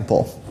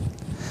example.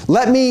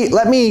 Let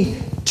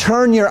me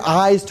turn your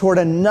eyes toward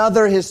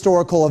another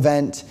historical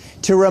event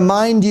to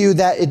remind you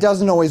that it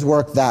doesn't always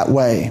work that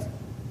way.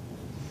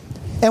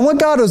 And what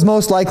God was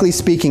most likely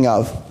speaking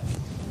of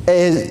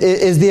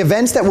is the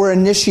events that were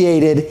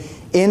initiated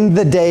in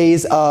the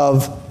days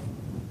of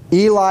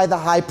Eli the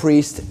high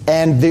priest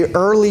and the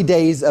early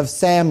days of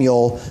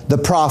Samuel the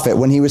prophet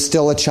when he was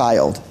still a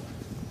child.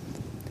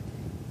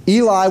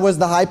 Eli was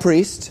the high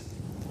priest.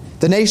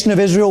 The nation of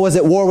Israel was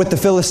at war with the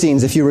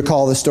Philistines, if you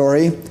recall the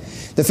story.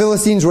 The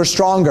Philistines were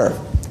stronger.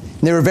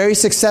 They were very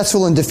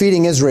successful in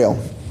defeating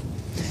Israel.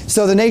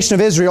 So the nation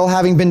of Israel,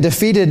 having been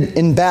defeated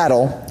in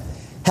battle,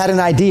 had an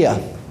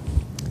idea.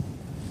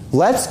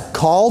 Let's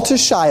call to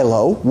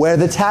Shiloh, where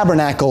the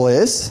tabernacle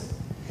is,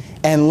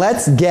 and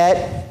let's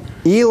get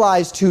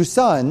Eli's 2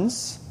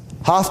 sons,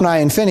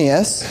 Hophni and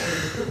Phinehas,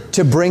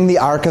 to bring the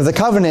Ark of the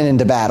Covenant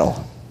into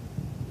battle.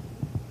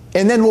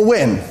 And then we'll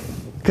win,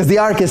 because the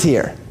Ark is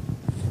here.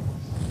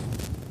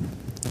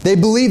 They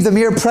believed the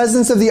mere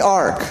presence of the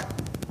Ark,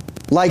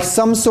 like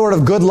some sort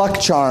of good luck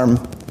charm,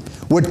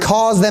 would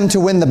cause them to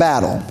win the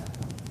battle.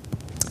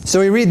 So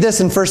we read this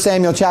in 1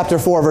 Samuel chapter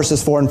 4,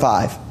 verses 4 and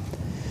 5.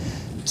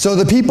 So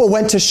the people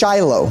went to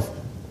Shiloh,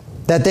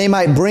 that they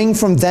might bring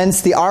from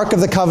thence the ark of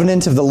the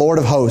covenant of the Lord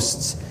of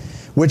hosts,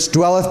 which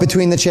dwelleth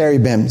between the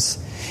cherubims.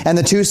 And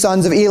the 2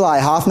 sons of Eli,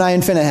 Hophni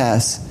and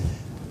Phinehas,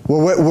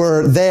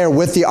 were there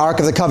with the ark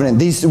of the covenant.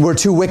 These were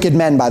 2 wicked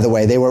men, by the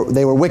way. They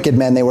were wicked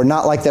men. They were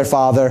not like their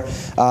father.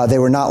 They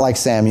were not like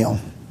Samuel.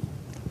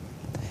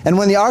 And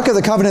when the ark of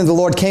the covenant of the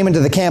Lord came into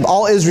the camp,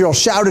 all Israel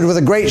shouted with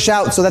a great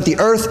shout so that the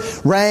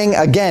earth rang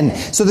again.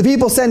 So the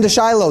people send to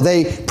Shiloh.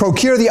 They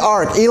procure the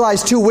ark.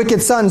 Eli's 2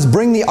 wicked sons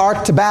bring the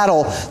ark to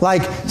battle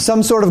like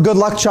some sort of good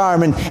luck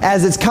charm. And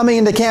as it's coming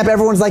into camp,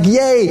 everyone's like,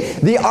 yay,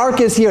 the ark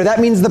is here. That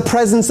means the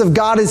presence of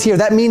God is here.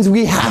 That means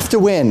we have to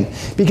win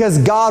because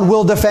God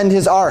will defend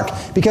his ark,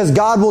 because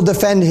God will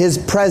defend his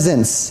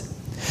presence.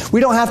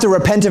 We don't have to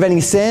repent of any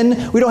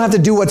sin. We don't have to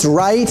do what's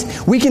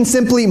right. We can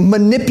simply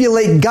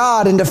manipulate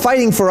God into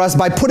fighting for us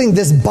by putting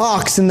this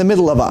box in the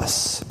middle of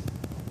us.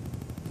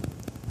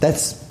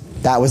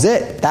 That was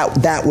it.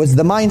 That was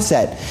the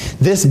mindset.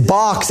 This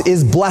box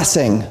is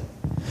blessing.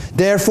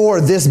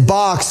 Therefore, this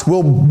box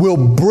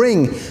will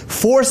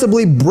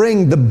forcibly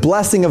bring the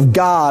blessing of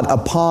God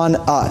upon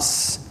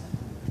us.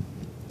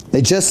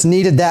 They just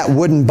needed that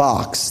wooden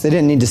box. They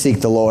didn't need to seek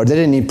the Lord. They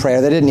didn't need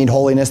prayer. They didn't need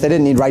holiness. They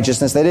didn't need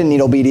righteousness. They didn't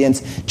need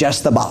obedience.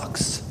 Just the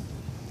box.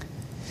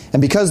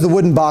 And because the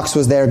wooden box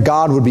was there,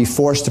 God would be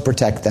forced to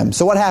protect them.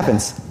 So what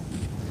happens?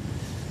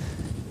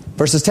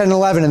 Verses 10 and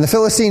 11. And the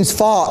Philistines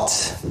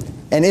fought,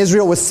 and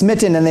Israel was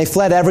smitten, and they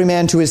fled every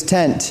man to his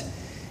tent.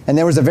 And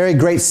there was a very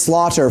great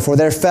slaughter, for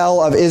there fell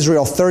of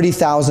Israel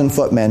 30,000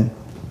 footmen.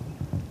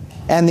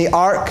 And the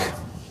ark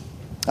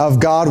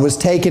of God was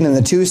taken, and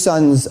the 2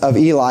 sons of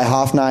Eli,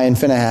 Hophni and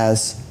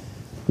Phinehas,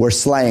 were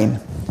slain.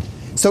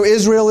 So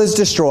Israel is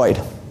destroyed.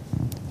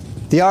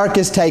 The ark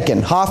is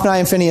taken. Hophni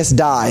and Phinehas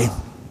die.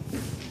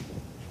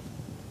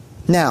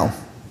 Now,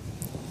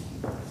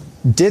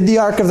 did the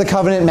ark of the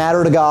covenant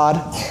matter to God?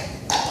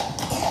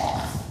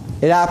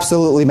 It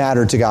absolutely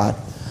mattered to God.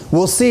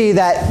 We'll see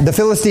that the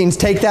Philistines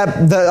take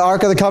the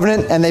ark of the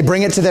covenant and they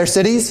bring it to their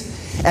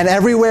cities, and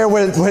everywhere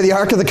where the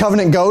ark of the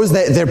covenant goes,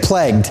 they're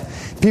plagued.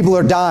 People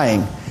are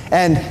dying.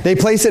 And they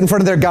place it in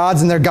front of their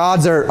gods, and their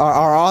gods are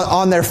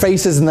on their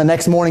faces in the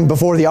next morning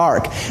before the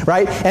ark,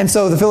 right? And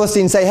so the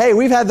Philistines say, hey,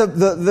 we've had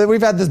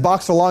we've had this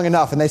box for long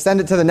enough. And they send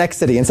it to the next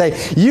city and say,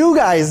 you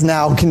guys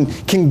now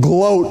can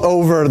gloat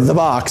over the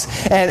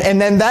box. And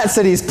then that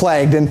city's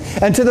plagued.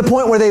 And to the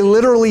point where they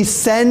literally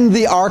send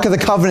the ark of the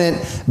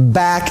covenant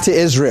back to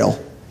Israel.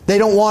 They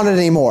don't want it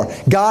anymore.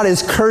 God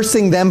is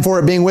cursing them for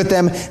it being with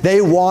them.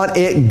 They want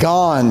it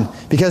gone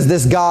because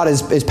this God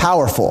is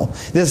powerful.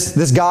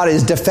 This God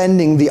is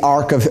defending the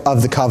ark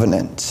of the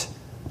covenant.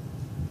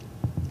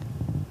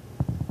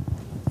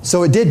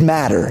 So it did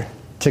matter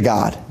to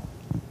God.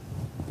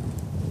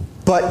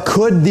 But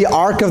could the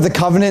ark of the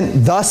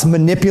covenant thus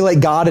manipulate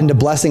God into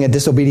blessing a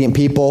disobedient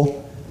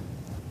people?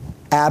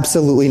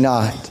 Absolutely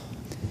not.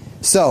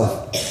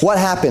 So, what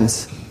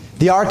happens?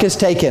 The ark is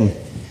taken.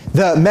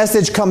 The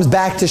message comes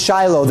back to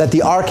Shiloh that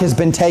the ark has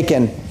been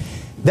taken,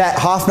 that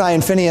Hophni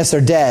and Phinehas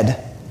are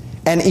dead.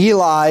 And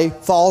Eli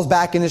falls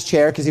back in his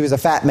chair because he was a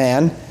fat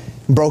man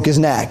and broke his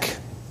neck.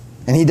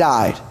 And he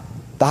died.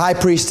 The high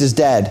priest is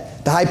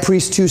dead. The high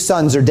priest's 2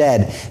 sons are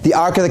dead. The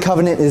ark of the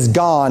covenant is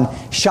gone.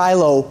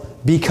 Shiloh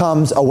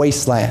becomes a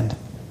wasteland.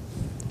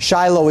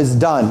 Shiloh is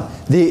done.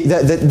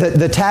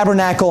 The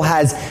tabernacle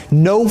has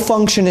no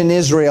function in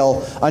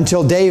Israel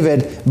until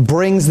David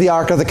brings the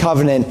Ark of the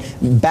Covenant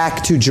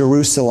back to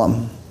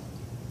Jerusalem.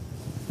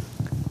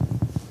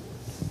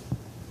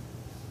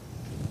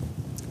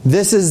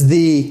 This is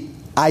the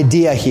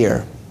idea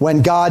here.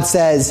 When God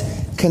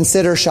says,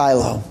 consider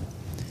Shiloh.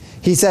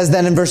 He says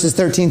then in verses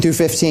 13 through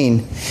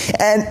 15,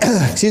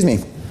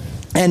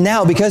 and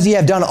now because ye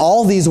have done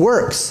all these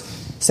works,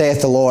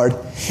 saith the Lord,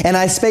 and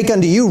I spake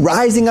unto you,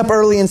 rising up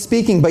early and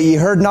speaking, but ye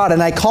heard not,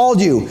 and I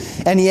called you,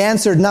 and ye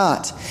answered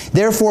not.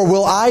 Therefore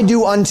will I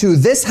do unto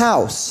this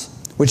house,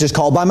 which is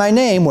called by my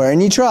name,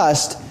 wherein ye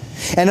trust,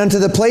 and unto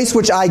the place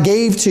which I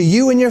gave to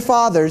you and your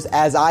fathers,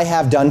 as I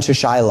have done to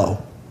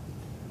Shiloh.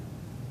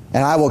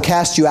 And I will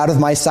cast you out of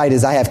my sight,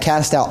 as I have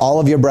cast out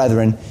all of your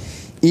brethren,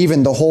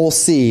 even the whole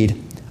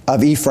seed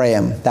of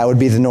Ephraim. That would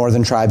be the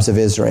northern tribes of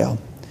Israel.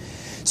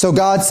 So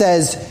God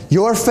says,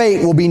 your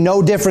fate will be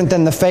no different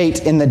than the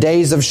fate in the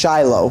days of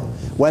Shiloh,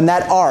 when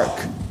that ark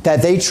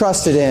that they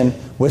trusted in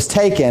was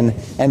taken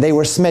and they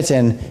were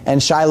smitten,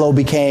 and Shiloh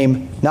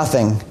became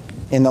nothing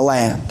in the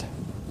land.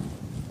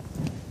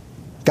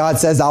 God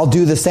says, I'll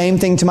do the same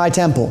thing to my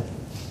temple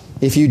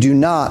if you do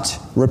not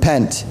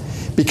repent,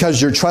 because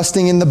you're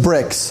trusting in the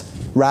bricks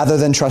rather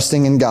than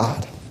trusting in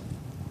God.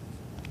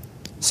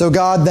 So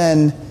God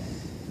then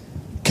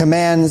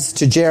commands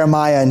to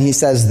Jeremiah, and he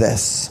says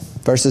this.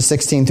 Verses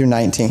 16 through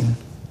 19.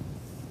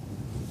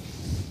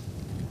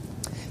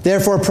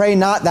 Therefore pray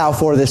not thou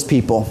for this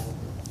people,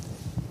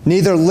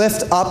 neither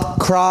lift up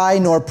cry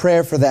nor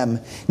prayer for them,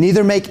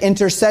 neither make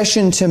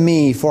intercession to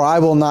me, for I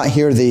will not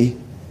hear thee.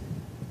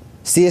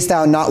 Seest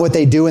thou not what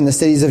they do in the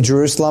cities of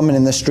Jerusalem and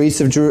in the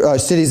streets of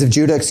cities of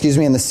Judah, and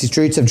the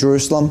streets of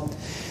Jerusalem?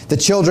 The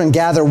children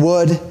gather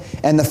wood,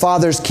 and the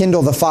fathers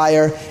kindle the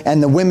fire,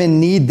 and the women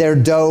knead their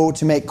dough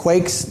to make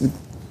cakes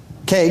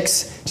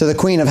to the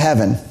Queen of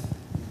Heaven,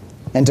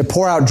 and to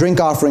pour out drink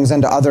offerings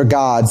unto other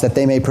gods, that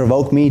they may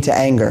provoke me to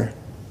anger.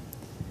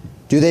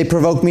 Do they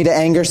provoke me to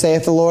anger,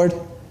 saith the Lord?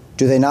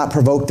 Do they not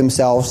provoke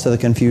themselves to the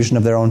confusion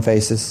of their own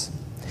faces?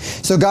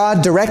 So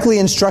God directly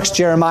instructs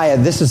Jeremiah.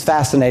 This is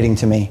fascinating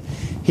to me.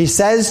 He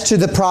says to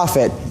the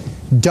prophet,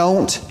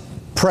 don't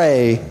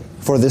pray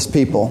for this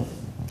people.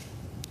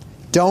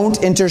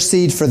 Don't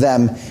intercede for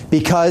them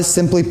because,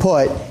 simply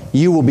put,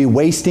 you will be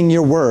wasting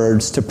your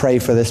words to pray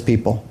for this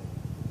people.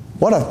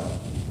 What a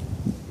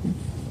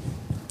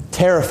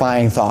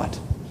terrifying thought.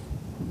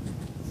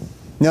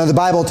 You know, the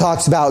Bible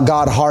talks about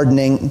God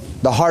hardening,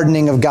 the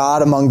hardening of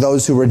God among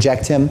those who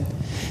reject Him.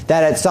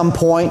 That at some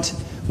point,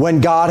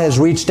 when God has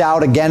reached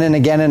out again and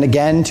again and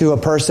again to a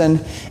person,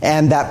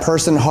 and that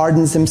person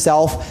hardens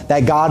himself,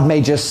 that God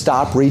may just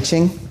stop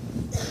reaching.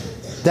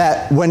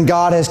 That when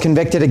God has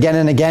convicted again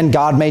and again,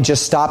 God may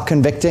just stop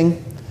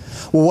convicting.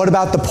 Well, what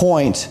about the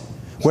point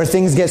where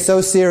things get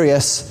so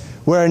serious,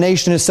 where a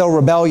nation is so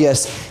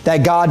rebellious,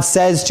 that God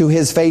says to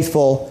His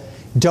faithful,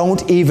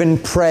 don't even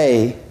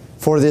pray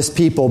for this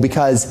people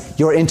because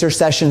your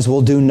intercessions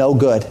will do no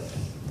good.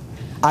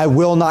 I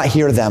will not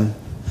hear them.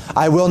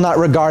 I will not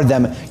regard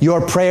them.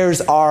 Your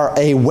prayers are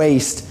a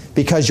waste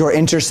because your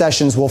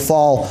intercessions will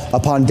fall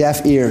upon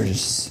deaf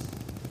ears.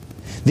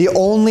 The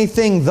only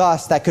thing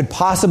thus that could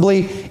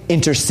possibly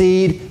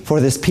intercede for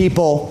this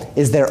people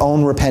is their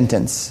own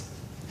repentance.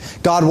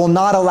 God will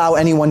not allow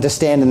anyone to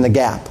stand in the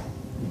gap.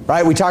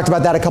 Right? We talked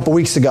about that a couple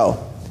weeks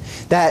ago.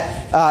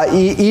 That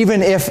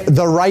even if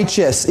the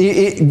righteous,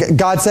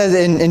 God says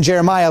in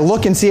Jeremiah,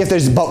 look and see if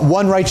there's but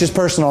one righteous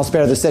person, I'll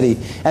spare the city.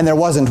 And there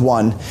wasn't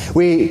one.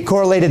 We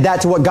correlated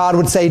that to what God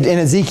would say in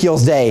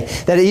Ezekiel's day.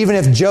 That even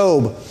if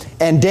Job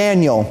and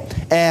Daniel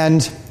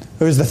and,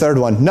 who's the third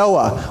one?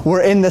 Noah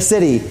were in the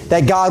city,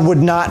 that God would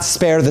not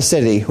spare the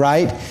city,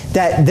 right?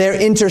 That their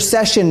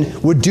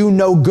intercession would do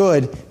no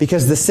good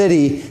because the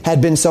city had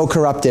been so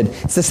corrupted.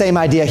 It's the same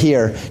idea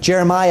here.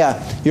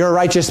 Jeremiah, you're a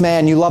righteous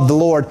man, you love the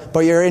Lord, but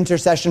your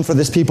intercession for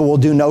this people will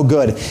do no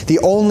good. The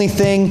only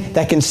thing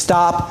that can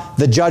stop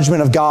the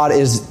judgment of God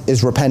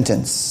is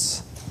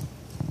repentance.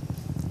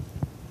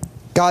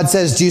 God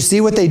says, do you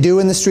see what they do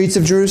in the streets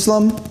of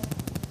Jerusalem?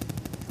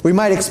 We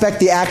might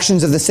expect the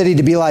actions of the city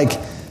to be like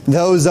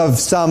those of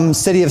some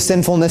city of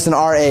sinfulness in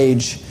our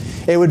age.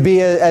 It would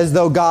be as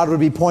though God would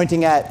be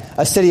pointing at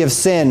a city of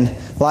sin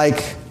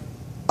like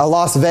a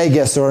Las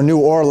Vegas or a New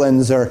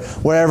Orleans or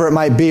wherever it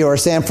might be, or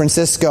San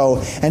Francisco,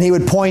 and He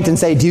would point and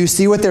say, do you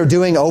see what they're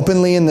doing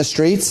openly in the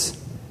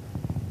streets?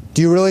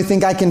 Do you really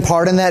think I can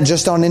pardon that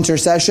just on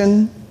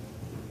intercession?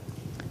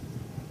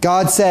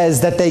 God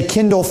says that they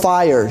kindle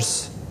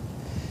fires.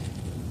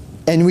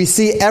 And we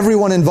see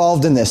everyone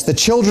involved in this. The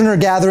children are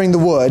gathering the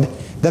wood.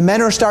 The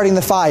men are starting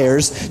the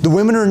fires, the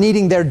women are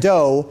kneading their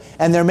dough,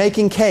 and they're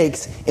making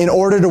cakes in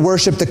order to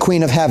worship the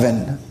Queen of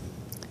Heaven.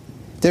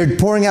 They're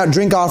pouring out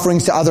drink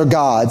offerings to other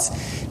gods.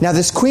 Now,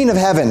 this Queen of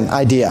Heaven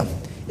idea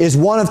is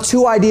one of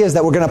two ideas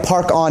that we're going to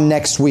park on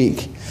next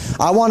week.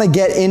 I want to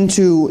get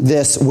into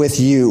this with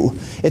you.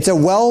 It's a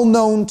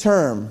well-known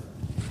term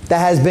that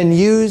has been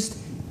used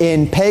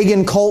in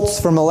pagan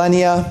cults for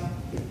millennia,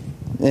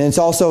 and it's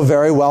also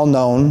very well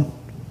known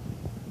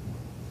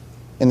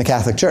in the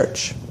Catholic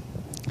Church.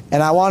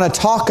 And I want to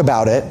talk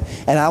about it,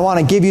 and I want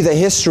to give you the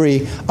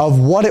history of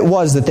what it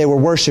was that they were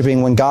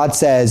worshiping when God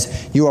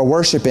says, you are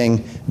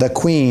worshiping the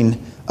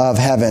Queen of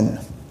Heaven.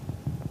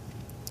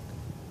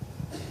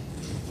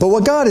 But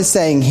what God is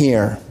saying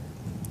here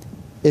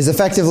is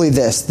effectively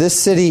this. This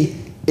city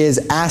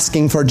is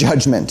asking for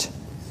judgment.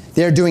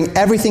 They're doing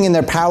everything in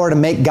their power to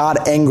make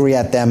God angry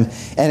at them.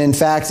 And in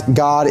fact,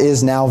 God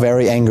is now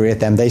very angry at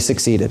them. They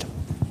succeeded.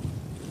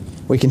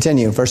 We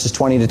continue, verses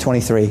 20 to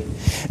 23.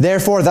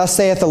 Therefore, thus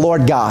saith the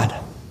Lord God,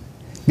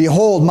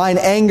 behold, mine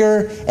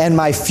anger and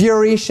my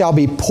fury shall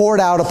be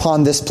poured out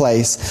upon this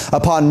place,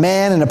 upon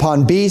man and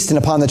upon beast and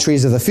upon the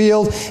trees of the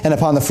field and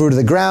upon the fruit of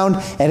the ground,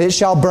 and it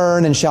shall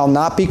burn and shall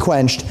not be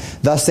quenched.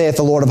 Thus saith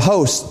the Lord of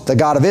hosts, the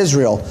God of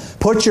Israel,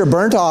 put your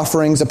burnt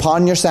offerings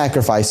upon your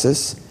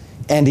sacrifices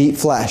and eat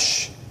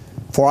flesh.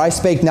 For I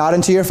spake not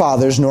unto your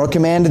fathers, nor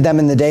commanded them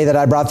in the day that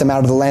I brought them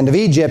out of the land of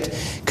Egypt,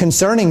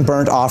 concerning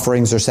burnt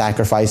offerings or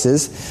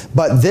sacrifices.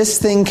 But this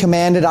thing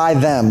commanded I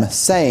them,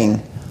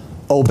 saying,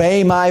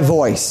 obey my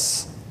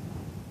voice,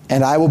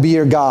 and I will be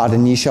your God,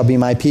 and ye shall be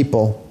my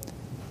people.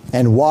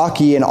 And walk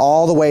ye in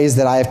all the ways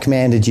that I have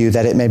commanded you,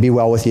 that it may be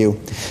well with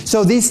you.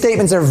 So these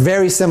statements are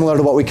very similar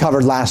to what we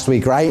covered last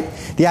week, right?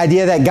 The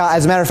idea that God,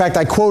 as a matter of fact,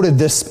 I quoted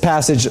this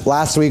passage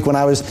last week when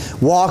I was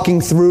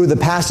walking through the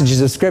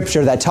passages of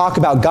Scripture that talk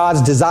about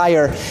God's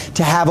desire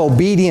to have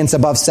obedience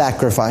above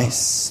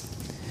sacrifice.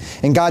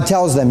 And God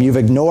tells them, you've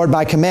ignored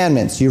my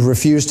commandments. You've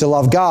refused to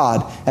love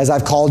God as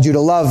I've called you to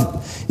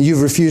love.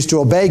 You've refused to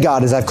obey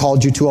God as I've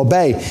called you to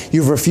obey.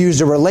 You've refused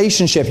a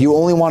relationship. You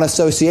only want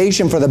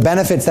association for the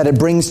benefits that it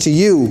brings to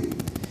you.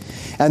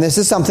 And this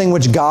is something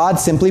which God,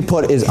 simply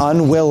put, is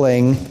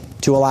unwilling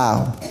to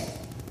allow.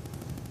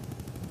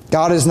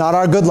 God is not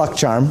our good luck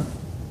charm,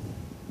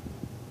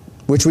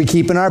 which we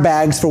keep in our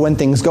bags for when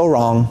things go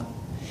wrong.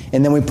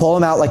 And then we pull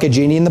him out like a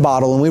genie in the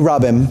bottle and we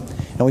rub him.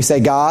 And we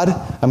say, God,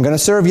 I'm going to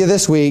serve you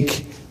this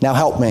week. Now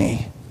help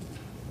me.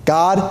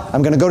 God,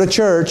 I'm going to go to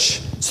church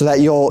so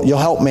that you'll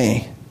help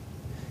me.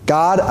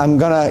 God, I'm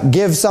going to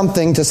give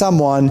something to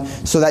someone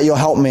so that you'll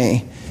help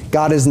me.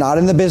 God is not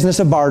in the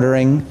business of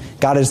bartering.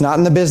 God is not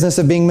in the business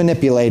of being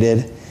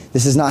manipulated.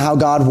 This is not how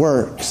God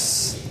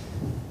works.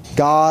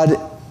 God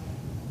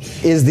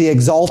is the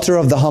exalter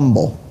of the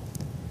humble.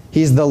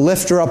 He's the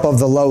lifter up of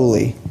the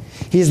lowly.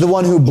 He's the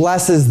one who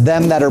blesses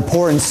them that are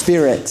poor in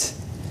spirit.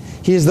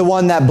 He's the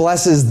one that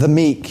blesses the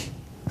meek,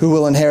 who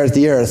will inherit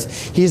the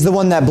earth. He's the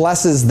one that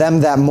blesses them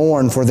that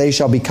mourn, for they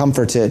shall be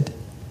comforted.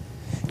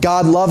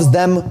 God loves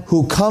them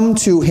who come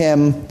to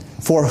Him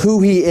for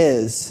who He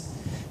is,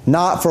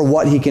 not for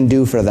what He can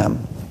do for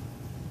them.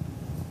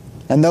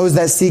 And those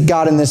that seek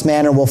God in this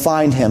manner will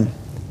find Him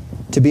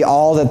to be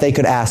all that they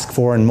could ask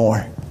for and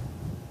more.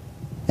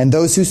 And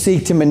those who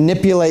seek to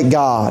manipulate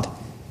God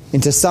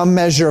into some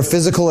measure of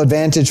physical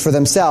advantage for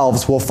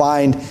themselves will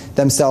find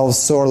themselves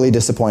sorely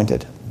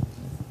disappointed.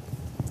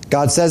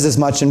 God says as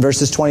much in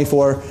verses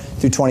 24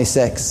 through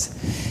 26.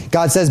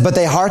 God says, "But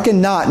they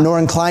hearkened not, nor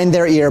inclined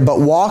their ear,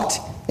 but walked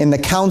in the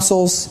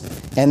counsels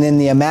and in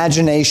the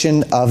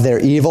imagination of their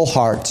evil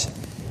heart,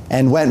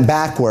 and went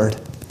backward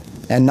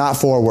and not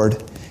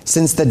forward.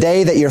 Since the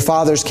day that your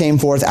fathers came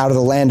forth out of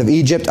the land of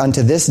Egypt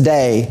unto this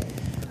day,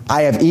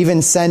 I have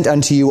even sent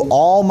unto you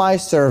all my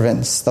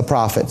servants, the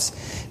prophets,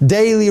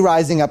 daily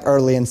rising up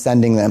early and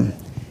sending them.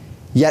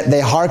 Yet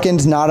they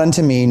hearkened not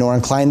unto me, nor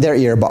inclined their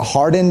ear, but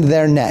hardened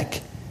their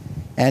neck,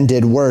 and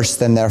did worse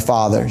than their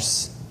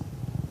fathers."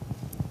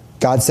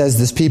 God says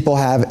this people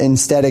have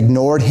instead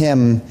ignored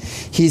Him.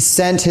 He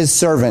sent His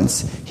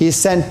servants. He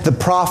sent the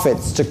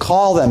prophets to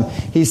call them.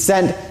 He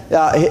sent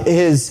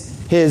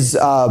His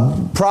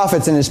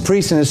prophets and His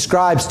priests and His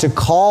scribes to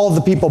call the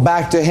people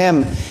back to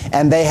Him,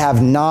 and they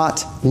have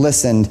not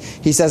listened.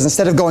 He says,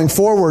 instead of going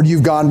forward,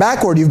 you've gone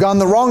backward. You've gone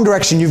the wrong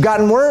direction. You've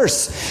gotten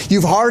worse.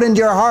 You've hardened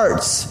your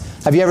hearts.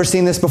 Have you ever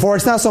seen this before?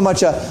 It's not so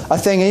much a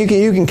thing, and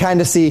you can kind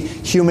of see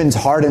humans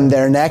harden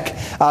their neck,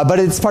 but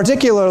it's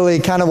particularly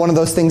kind of one of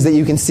those things that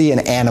you can see in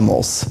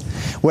animals,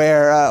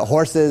 where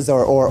horses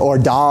or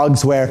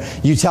dogs, where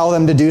you tell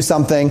them to do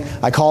something.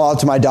 I call out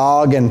to my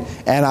dog, and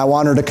I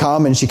want her to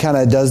come, and she kind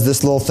of does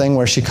this little thing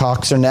where she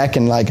cocks her neck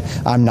and like,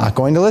 I'm not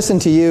going to listen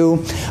to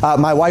you.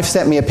 My wife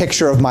sent me a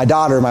picture of my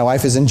daughter. My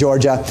wife is in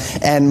Georgia,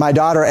 and my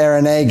daughter,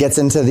 Erin A., gets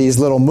into these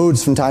little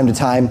moods from time to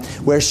time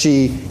where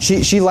she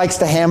likes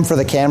to ham for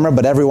the camera,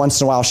 but every once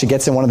in a while she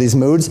gets in one of these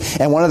moods,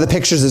 and one of the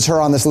pictures is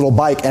her on this little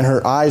bike, and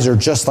her eyes are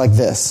just like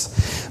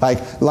this,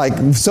 like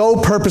so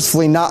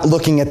purposefully not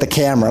looking at the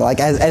camera,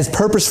 like as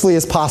purposefully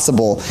as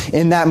possible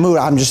in that mood.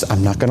 I'm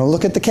not going to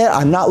look at the camera.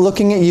 I'm not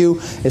looking at you.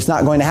 It's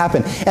not going to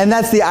happen. And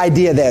that's the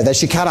idea there, that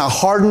she kind of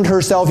hardened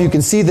herself. You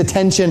can see the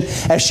tension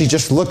as she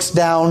just looks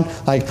down,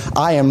 like,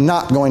 I am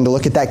not going to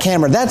look at that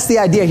camera. That's the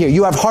idea here.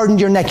 You have hardened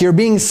your neck. You're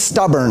being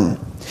stubborn.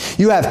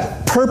 You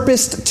have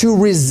purposed to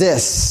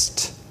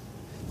resist.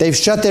 They've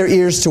shut their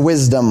ears to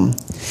wisdom.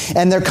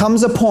 And there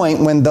comes a point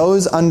when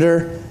those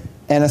under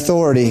an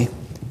authority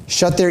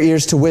shut their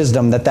ears to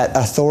wisdom, that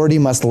authority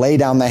must lay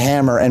down the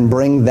hammer and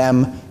bring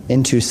them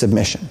into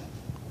submission.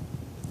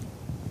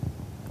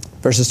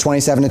 Verses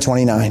 27 to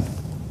 29.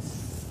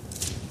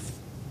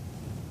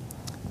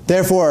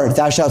 "Therefore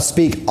thou shalt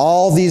speak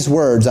all these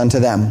words unto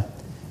them,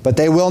 but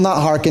they will not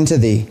hearken to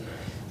thee.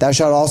 Thou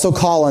shalt also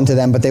call unto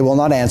them, but they will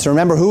not answer."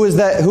 Remember, who is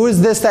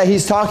this that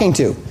he's talking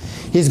to?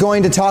 He's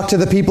going to talk to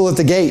the people at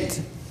the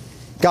gate.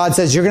 God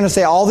says, you're going to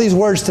say all these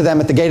words to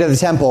them at the gate of the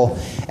temple,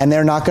 and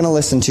they're not going to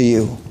listen to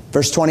you.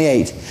 Verse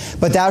 28,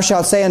 "But thou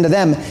shalt say unto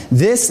them,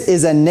 This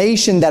is a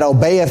nation that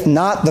obeyeth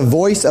not the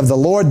voice of the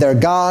Lord their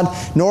God,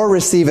 nor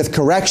receiveth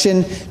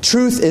correction.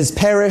 Truth is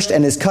perished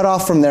and is cut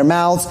off from their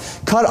mouths.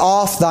 Cut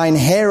off thine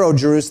hair, O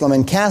Jerusalem,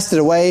 and cast it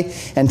away,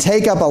 and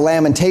take up a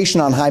lamentation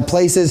on high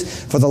places,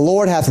 for the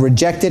Lord hath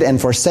rejected and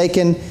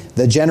forsaken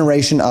the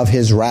generation of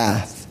His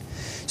wrath."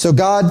 So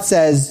God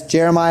says,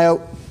 Jeremiah,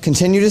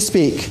 continue to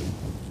speak,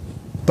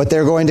 but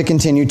they're going to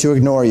continue to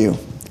ignore you.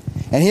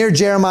 And here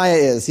Jeremiah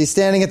is. He's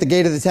standing at the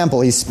gate of the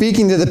temple. He's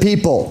speaking to the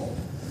people,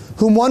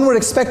 whom one would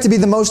expect to be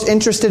the most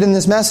interested in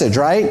this message,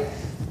 right?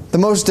 The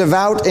most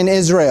devout in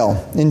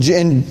Israel, in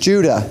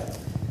Judah.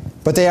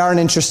 But they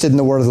aren't interested in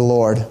the word of the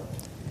Lord.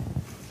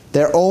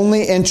 They're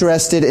only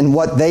interested in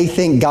what they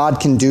think God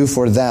can do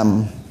for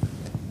them.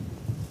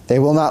 They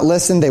will not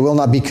listen. They will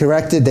not be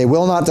corrected. They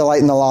will not delight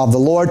in the law of the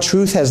Lord.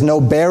 Truth has no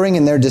bearing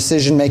in their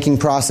decision-making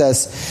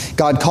process.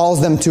 God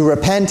calls them to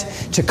repent,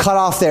 to cut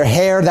off their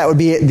hair. That would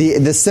be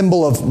the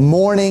symbol of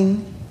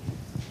mourning.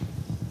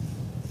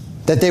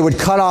 That they would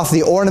cut off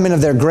the ornament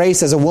of their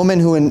grace, as a woman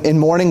who in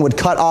mourning would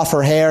cut off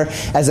her hair,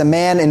 as a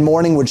man in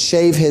mourning would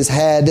shave his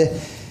head,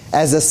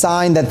 as a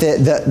sign that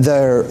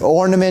the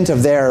ornament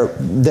of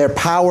their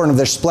power and of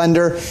their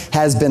splendor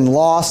has been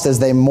lost as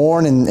they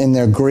mourn in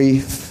their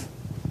grief.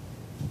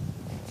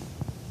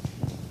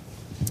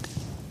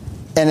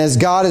 And as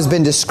God has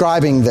been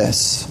describing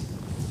this,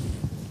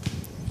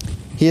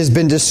 He has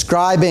been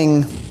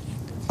describing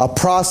a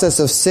process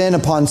of sin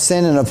upon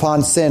sin and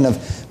upon sin,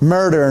 of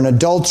murder and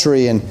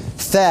adultery and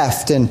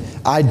theft and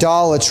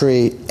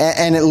idolatry,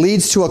 and it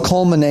leads to a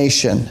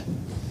culmination.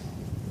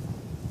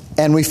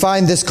 And we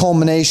find this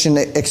culmination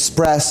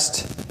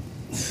expressed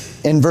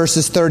in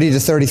verses 30 to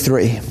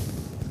 33.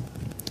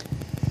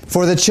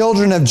 For the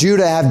children of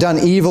Judah have done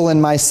evil in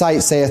my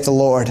sight, saith the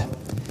Lord.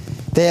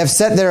 They have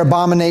set their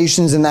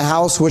abominations in the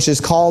house which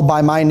is called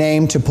by my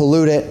name to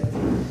pollute it.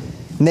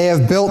 And they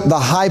have built the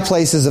high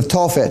places of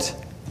Tophet,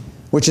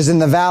 which is in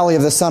the valley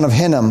of the son of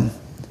Hinnom,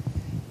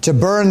 to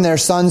burn their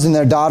sons and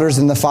their daughters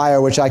in the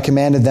fire which I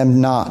commanded them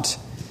not,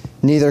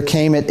 neither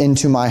came it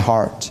into my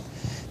heart.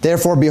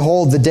 Therefore,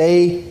 behold, the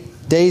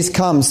days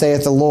come,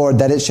 saith the Lord,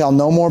 that it shall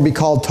no more be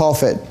called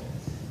Tophet,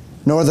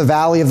 nor the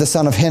valley of the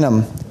son of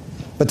Hinnom,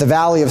 but the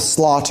valley of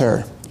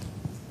slaughter.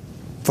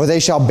 For they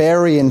shall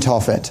bury in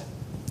Tophet,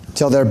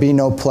 till there be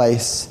no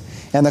place.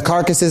 And the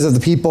carcasses of the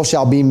people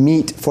shall be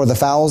meat for the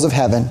fowls of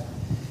heaven,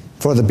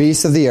 for the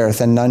beasts of the earth,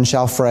 and none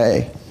shall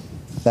fray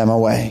them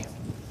away.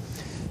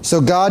 So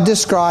God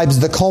describes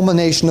the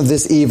culmination of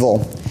this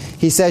evil.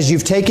 He says,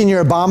 you've taken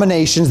your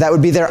abominations, that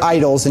would be their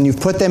idols, and you've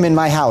put them in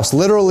my house.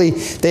 Literally,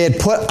 they had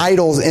put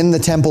idols in the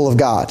temple of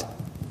God.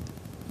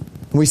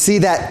 We see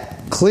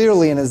that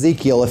clearly in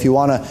Ezekiel, if you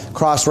want to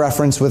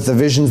cross-reference with the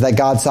visions that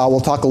God saw. We'll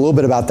talk a little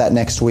bit about that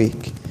next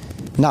week.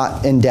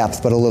 Not in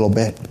depth, but a little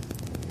bit.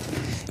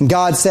 And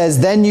God says,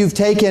 then you've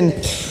taken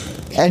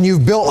and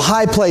you've built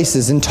high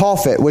places in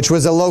Tophet, which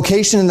was a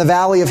location in the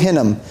valley of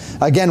Hinnom.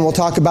 Again, we'll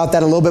talk about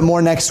that a little bit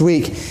more next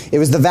week. It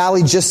was the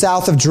valley just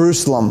south of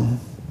Jerusalem.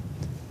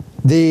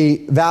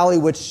 The valley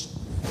which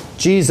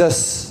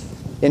Jesus,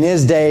 in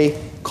his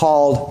day,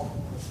 called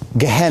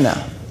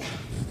Gehenna.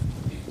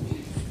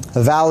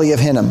 The valley of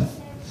Hinnom.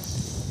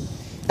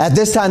 At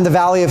this time, the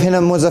valley of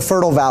Hinnom was a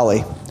fertile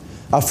valley,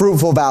 a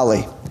fruitful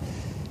valley.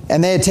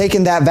 And they had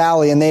taken that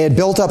valley and they had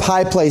built up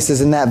high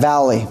places in that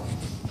valley.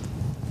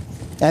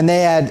 And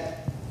they had,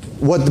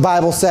 what the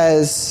Bible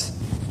says,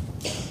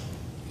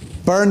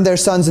 burned their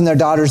sons and their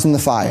daughters in the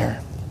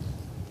fire.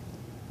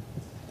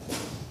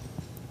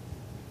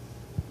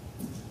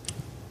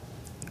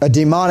 A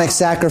demonic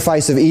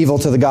sacrifice of evil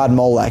to the god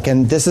Molech.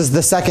 And this is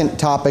the second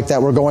topic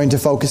that we're going to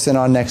focus in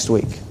on next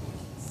week.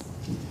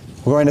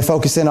 We're going to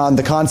focus in on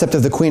the concept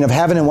of the Queen of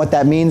Heaven and what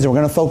that means. And we're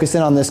going to focus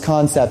in on this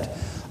concept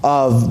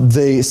of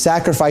the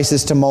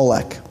sacrifices to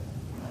Molech.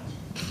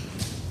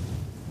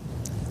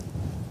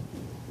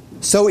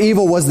 So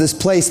evil was this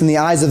place in the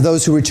eyes of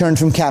those who returned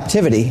from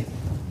captivity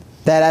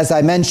that, as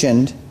I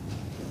mentioned,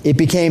 it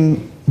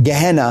became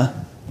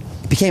Gehenna,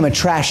 it became a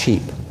trash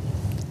heap.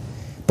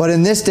 But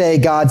in this day,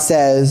 God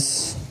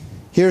says,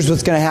 here's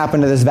what's going to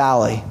happen to this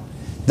valley.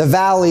 The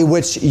valley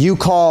which you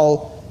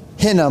call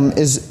Hinnom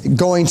is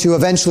going to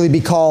eventually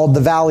be called the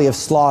Valley of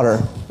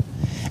Slaughter.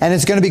 And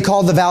it's going to be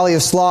called the Valley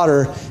of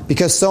Slaughter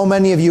because so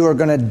many of you are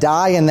going to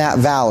die in that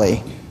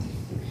valley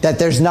that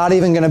there's not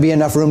even going to be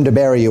enough room to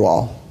bury you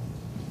all.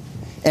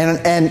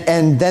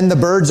 And then the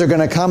birds are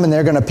going to come and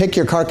they're going to pick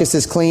your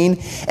carcasses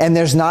clean, and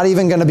there's not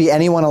even going to be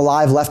anyone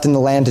alive left in the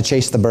land to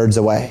chase the birds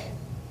away,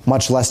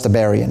 much less to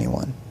bury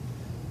anyone.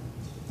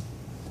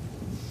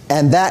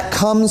 And that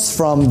comes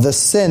from the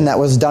sin that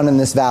was done in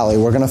this valley.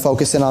 We're going to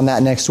focus in on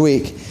that next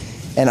week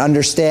and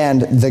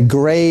understand the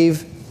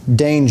grave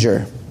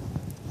danger,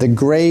 the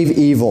grave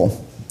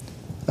evil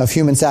of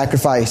human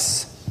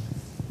sacrifice.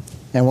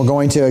 And we're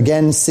going to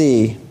again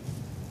see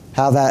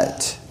how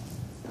that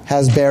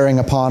has bearing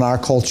upon our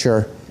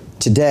culture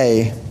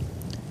today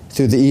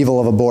through the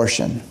evil of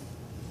abortion.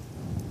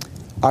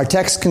 Our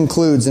text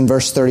concludes in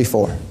verse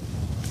 34.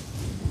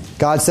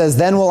 God says,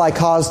 then will I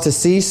cause to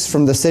cease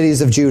from the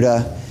cities of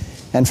Judah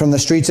and from the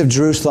streets of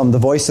Jerusalem the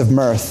voice of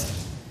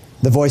mirth,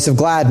 the voice of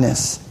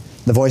gladness,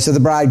 the voice of the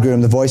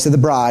bridegroom, the voice of the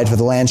bride, for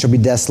the land shall be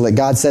desolate.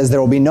 God says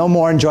there will be no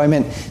more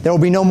enjoyment. There will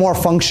be no more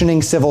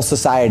functioning civil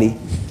society.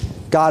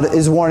 God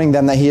is warning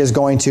them that He is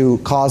going to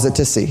cause it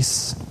to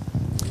cease.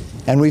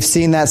 And we've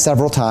seen that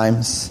several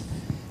times.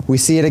 We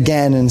see it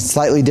again in a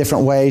slightly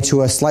different way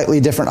to a slightly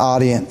different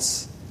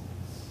audience.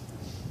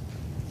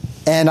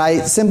 And I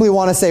simply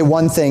want to say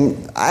one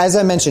thing. As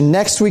I mentioned,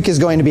 next week is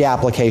going to be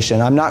application.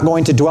 I'm not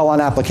going to dwell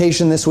on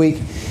application this week.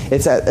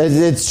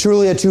 It's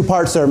truly a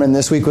two-part sermon.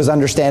 This week was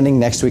understanding,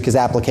 next week is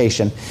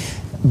application.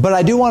 But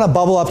I do want to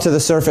bubble up to the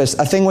surface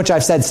a thing which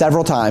I've said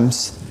several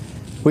times.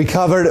 We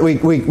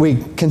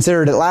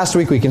considered it last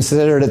week, we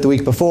considered it the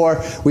week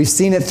before, we've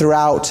seen it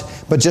throughout,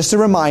 but just a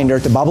reminder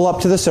to bubble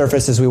up to the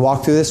surface as we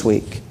walk through this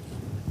week.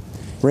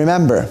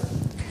 Remember,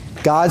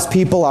 God's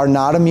people are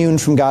not immune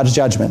from God's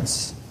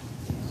judgments.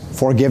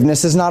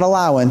 Forgiveness is not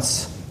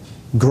allowance.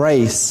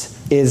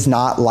 Grace is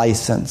not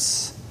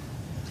license.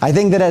 I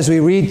think that as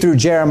we read through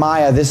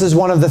Jeremiah, this is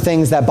one of the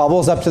things that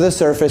bubbles up to the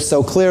surface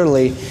so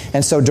clearly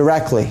and so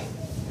directly.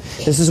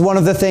 This is one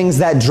of the things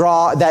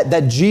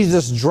that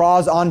Jesus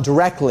draws on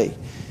directly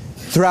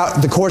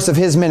throughout the course of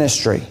His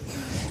ministry.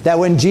 That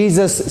when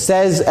Jesus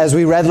says, as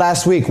we read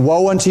last week,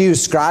 woe unto you,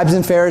 scribes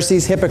and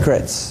Pharisees,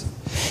 hypocrites.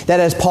 That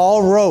as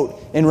Paul wrote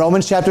in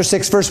Romans chapter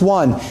 6, verse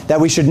 1,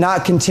 that we should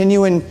not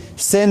continue in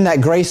sin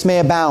that grace may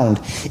abound.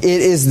 It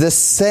is the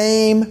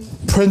same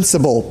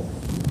principle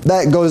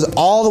that goes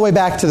all the way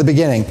back to the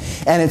beginning.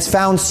 And it's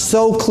found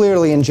so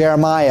clearly in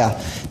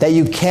Jeremiah that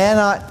you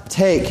cannot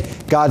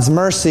take God's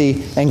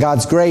mercy and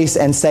God's grace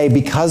and say,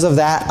 because of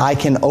that, I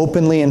can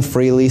openly and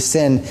freely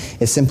sin.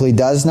 It simply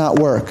does not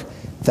work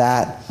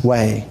that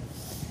way.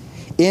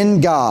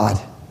 In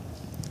God,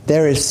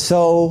 there is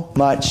so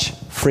much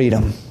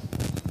freedom.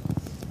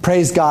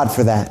 Praise God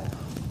for that.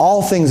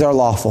 All things are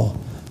lawful,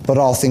 but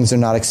all things are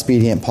not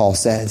expedient, Paul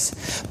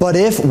says. But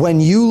if, when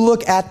you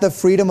look at the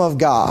freedom of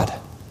God,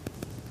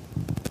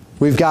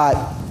 we've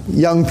got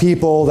young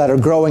people that are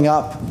growing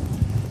up,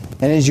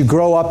 and as you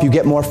grow up, you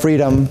get more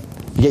freedom.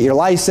 You get your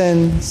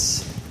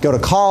license, go to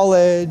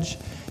college,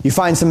 you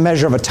find some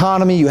measure of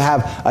autonomy, you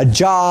have a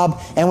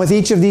job, and with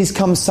each of these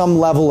comes some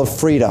level of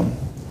freedom.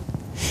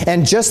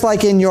 And just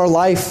like in your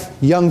life,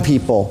 young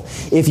people,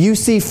 if you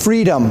see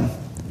freedom,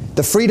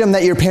 the freedom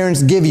that your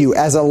parents give you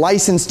as a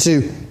license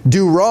to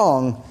do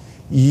wrong,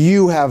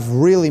 you have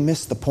really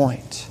missed the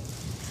point.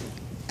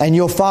 And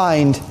you'll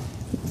find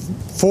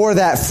for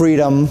that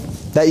freedom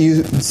that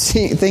you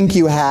think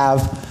you have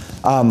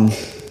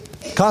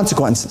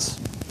consequences,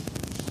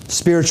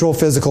 spiritual,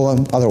 physical,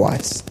 and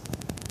otherwise.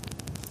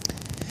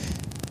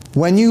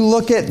 When you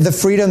look at the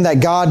freedom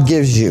that God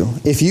gives you,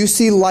 if you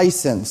see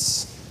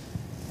license,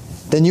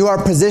 then you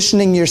are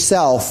positioning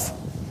yourself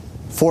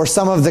for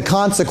some of the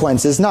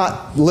consequences,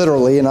 not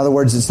literally. In other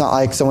words, it's not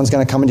like someone's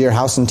going to come into your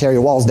house and tear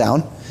your walls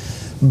down.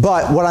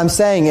 But what I'm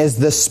saying is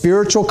the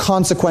spiritual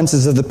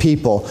consequences of the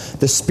people,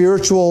 the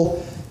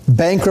spiritual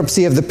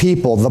bankruptcy of the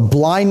people, the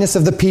blindness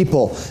of the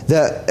people,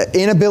 the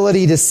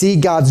inability to see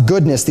God's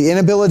goodness, the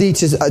inability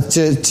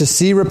to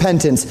see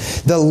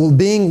repentance, the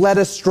being led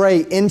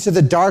astray into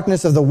the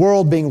darkness of the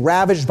world, being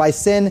ravaged by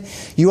sin,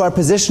 you are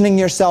positioning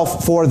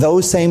yourself for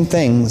those same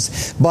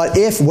things. But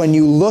if, when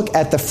you look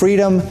at the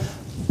freedom,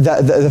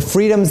 the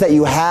freedoms that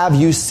you have,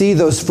 you see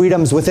those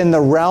freedoms within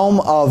the realm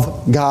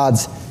of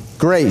God's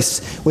grace,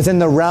 within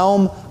the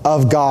realm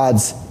of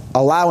God's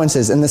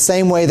allowances. In the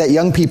same way that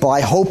young people, I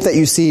hope that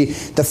you see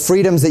the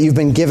freedoms that you've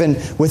been given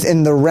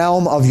within the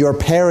realm of your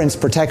parents'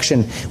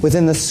 protection,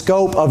 within the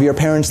scope of your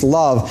parents'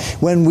 love.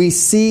 When we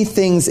see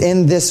things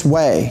in this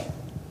way,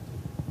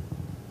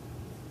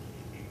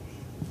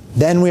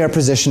 then we are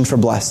positioned for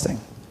blessing.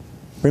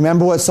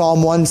 Remember what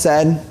Psalm 1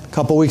 said a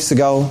couple weeks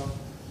ago?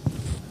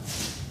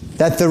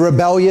 That the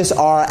rebellious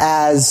are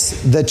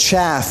as the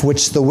chaff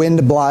which the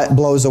wind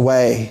blows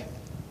away.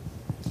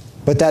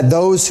 But that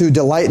those who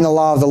delight in the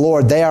law of the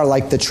Lord, they are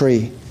like the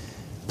tree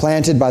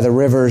planted by the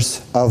rivers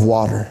of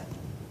water.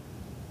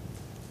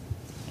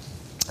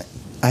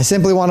 I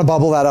simply want to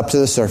bubble that up to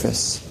the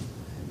surface.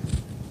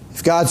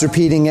 If God's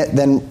repeating it,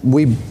 then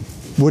we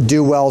would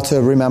do well to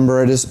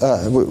remember it,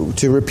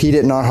 to repeat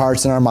it in our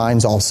hearts and our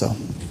minds also.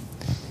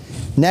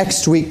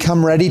 Next week,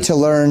 come ready to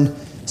learn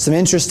some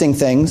interesting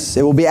things.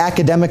 It will be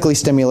academically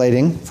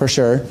stimulating, for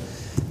sure,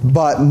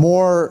 but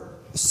more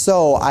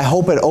so, I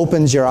hope it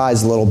opens your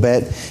eyes a little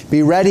bit.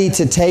 Be ready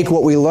to take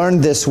what we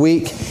learned this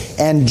week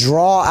and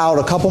draw out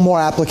a couple more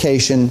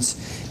applications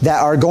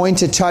that are going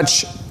to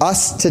touch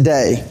us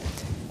today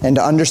and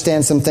to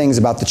understand some things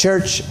about the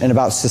church and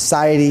about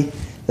society,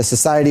 the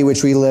society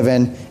which we live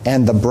in,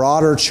 and the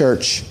broader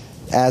church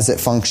as it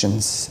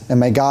functions. And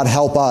may God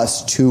help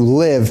us to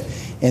live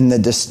in the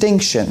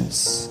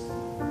distinctions,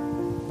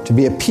 to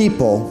be a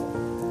people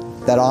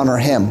that honor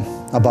Him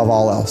above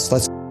all else.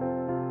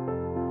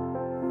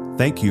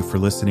 Thank you for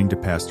listening to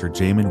Pastor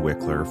Jamin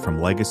Wickler from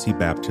Legacy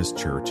Baptist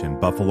Church in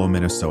Buffalo,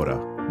 Minnesota.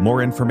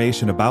 More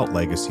information about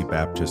Legacy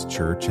Baptist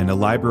Church and a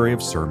library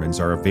of sermons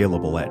are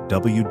available at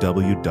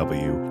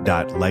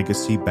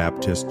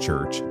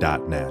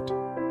www.legacybaptistchurch.net.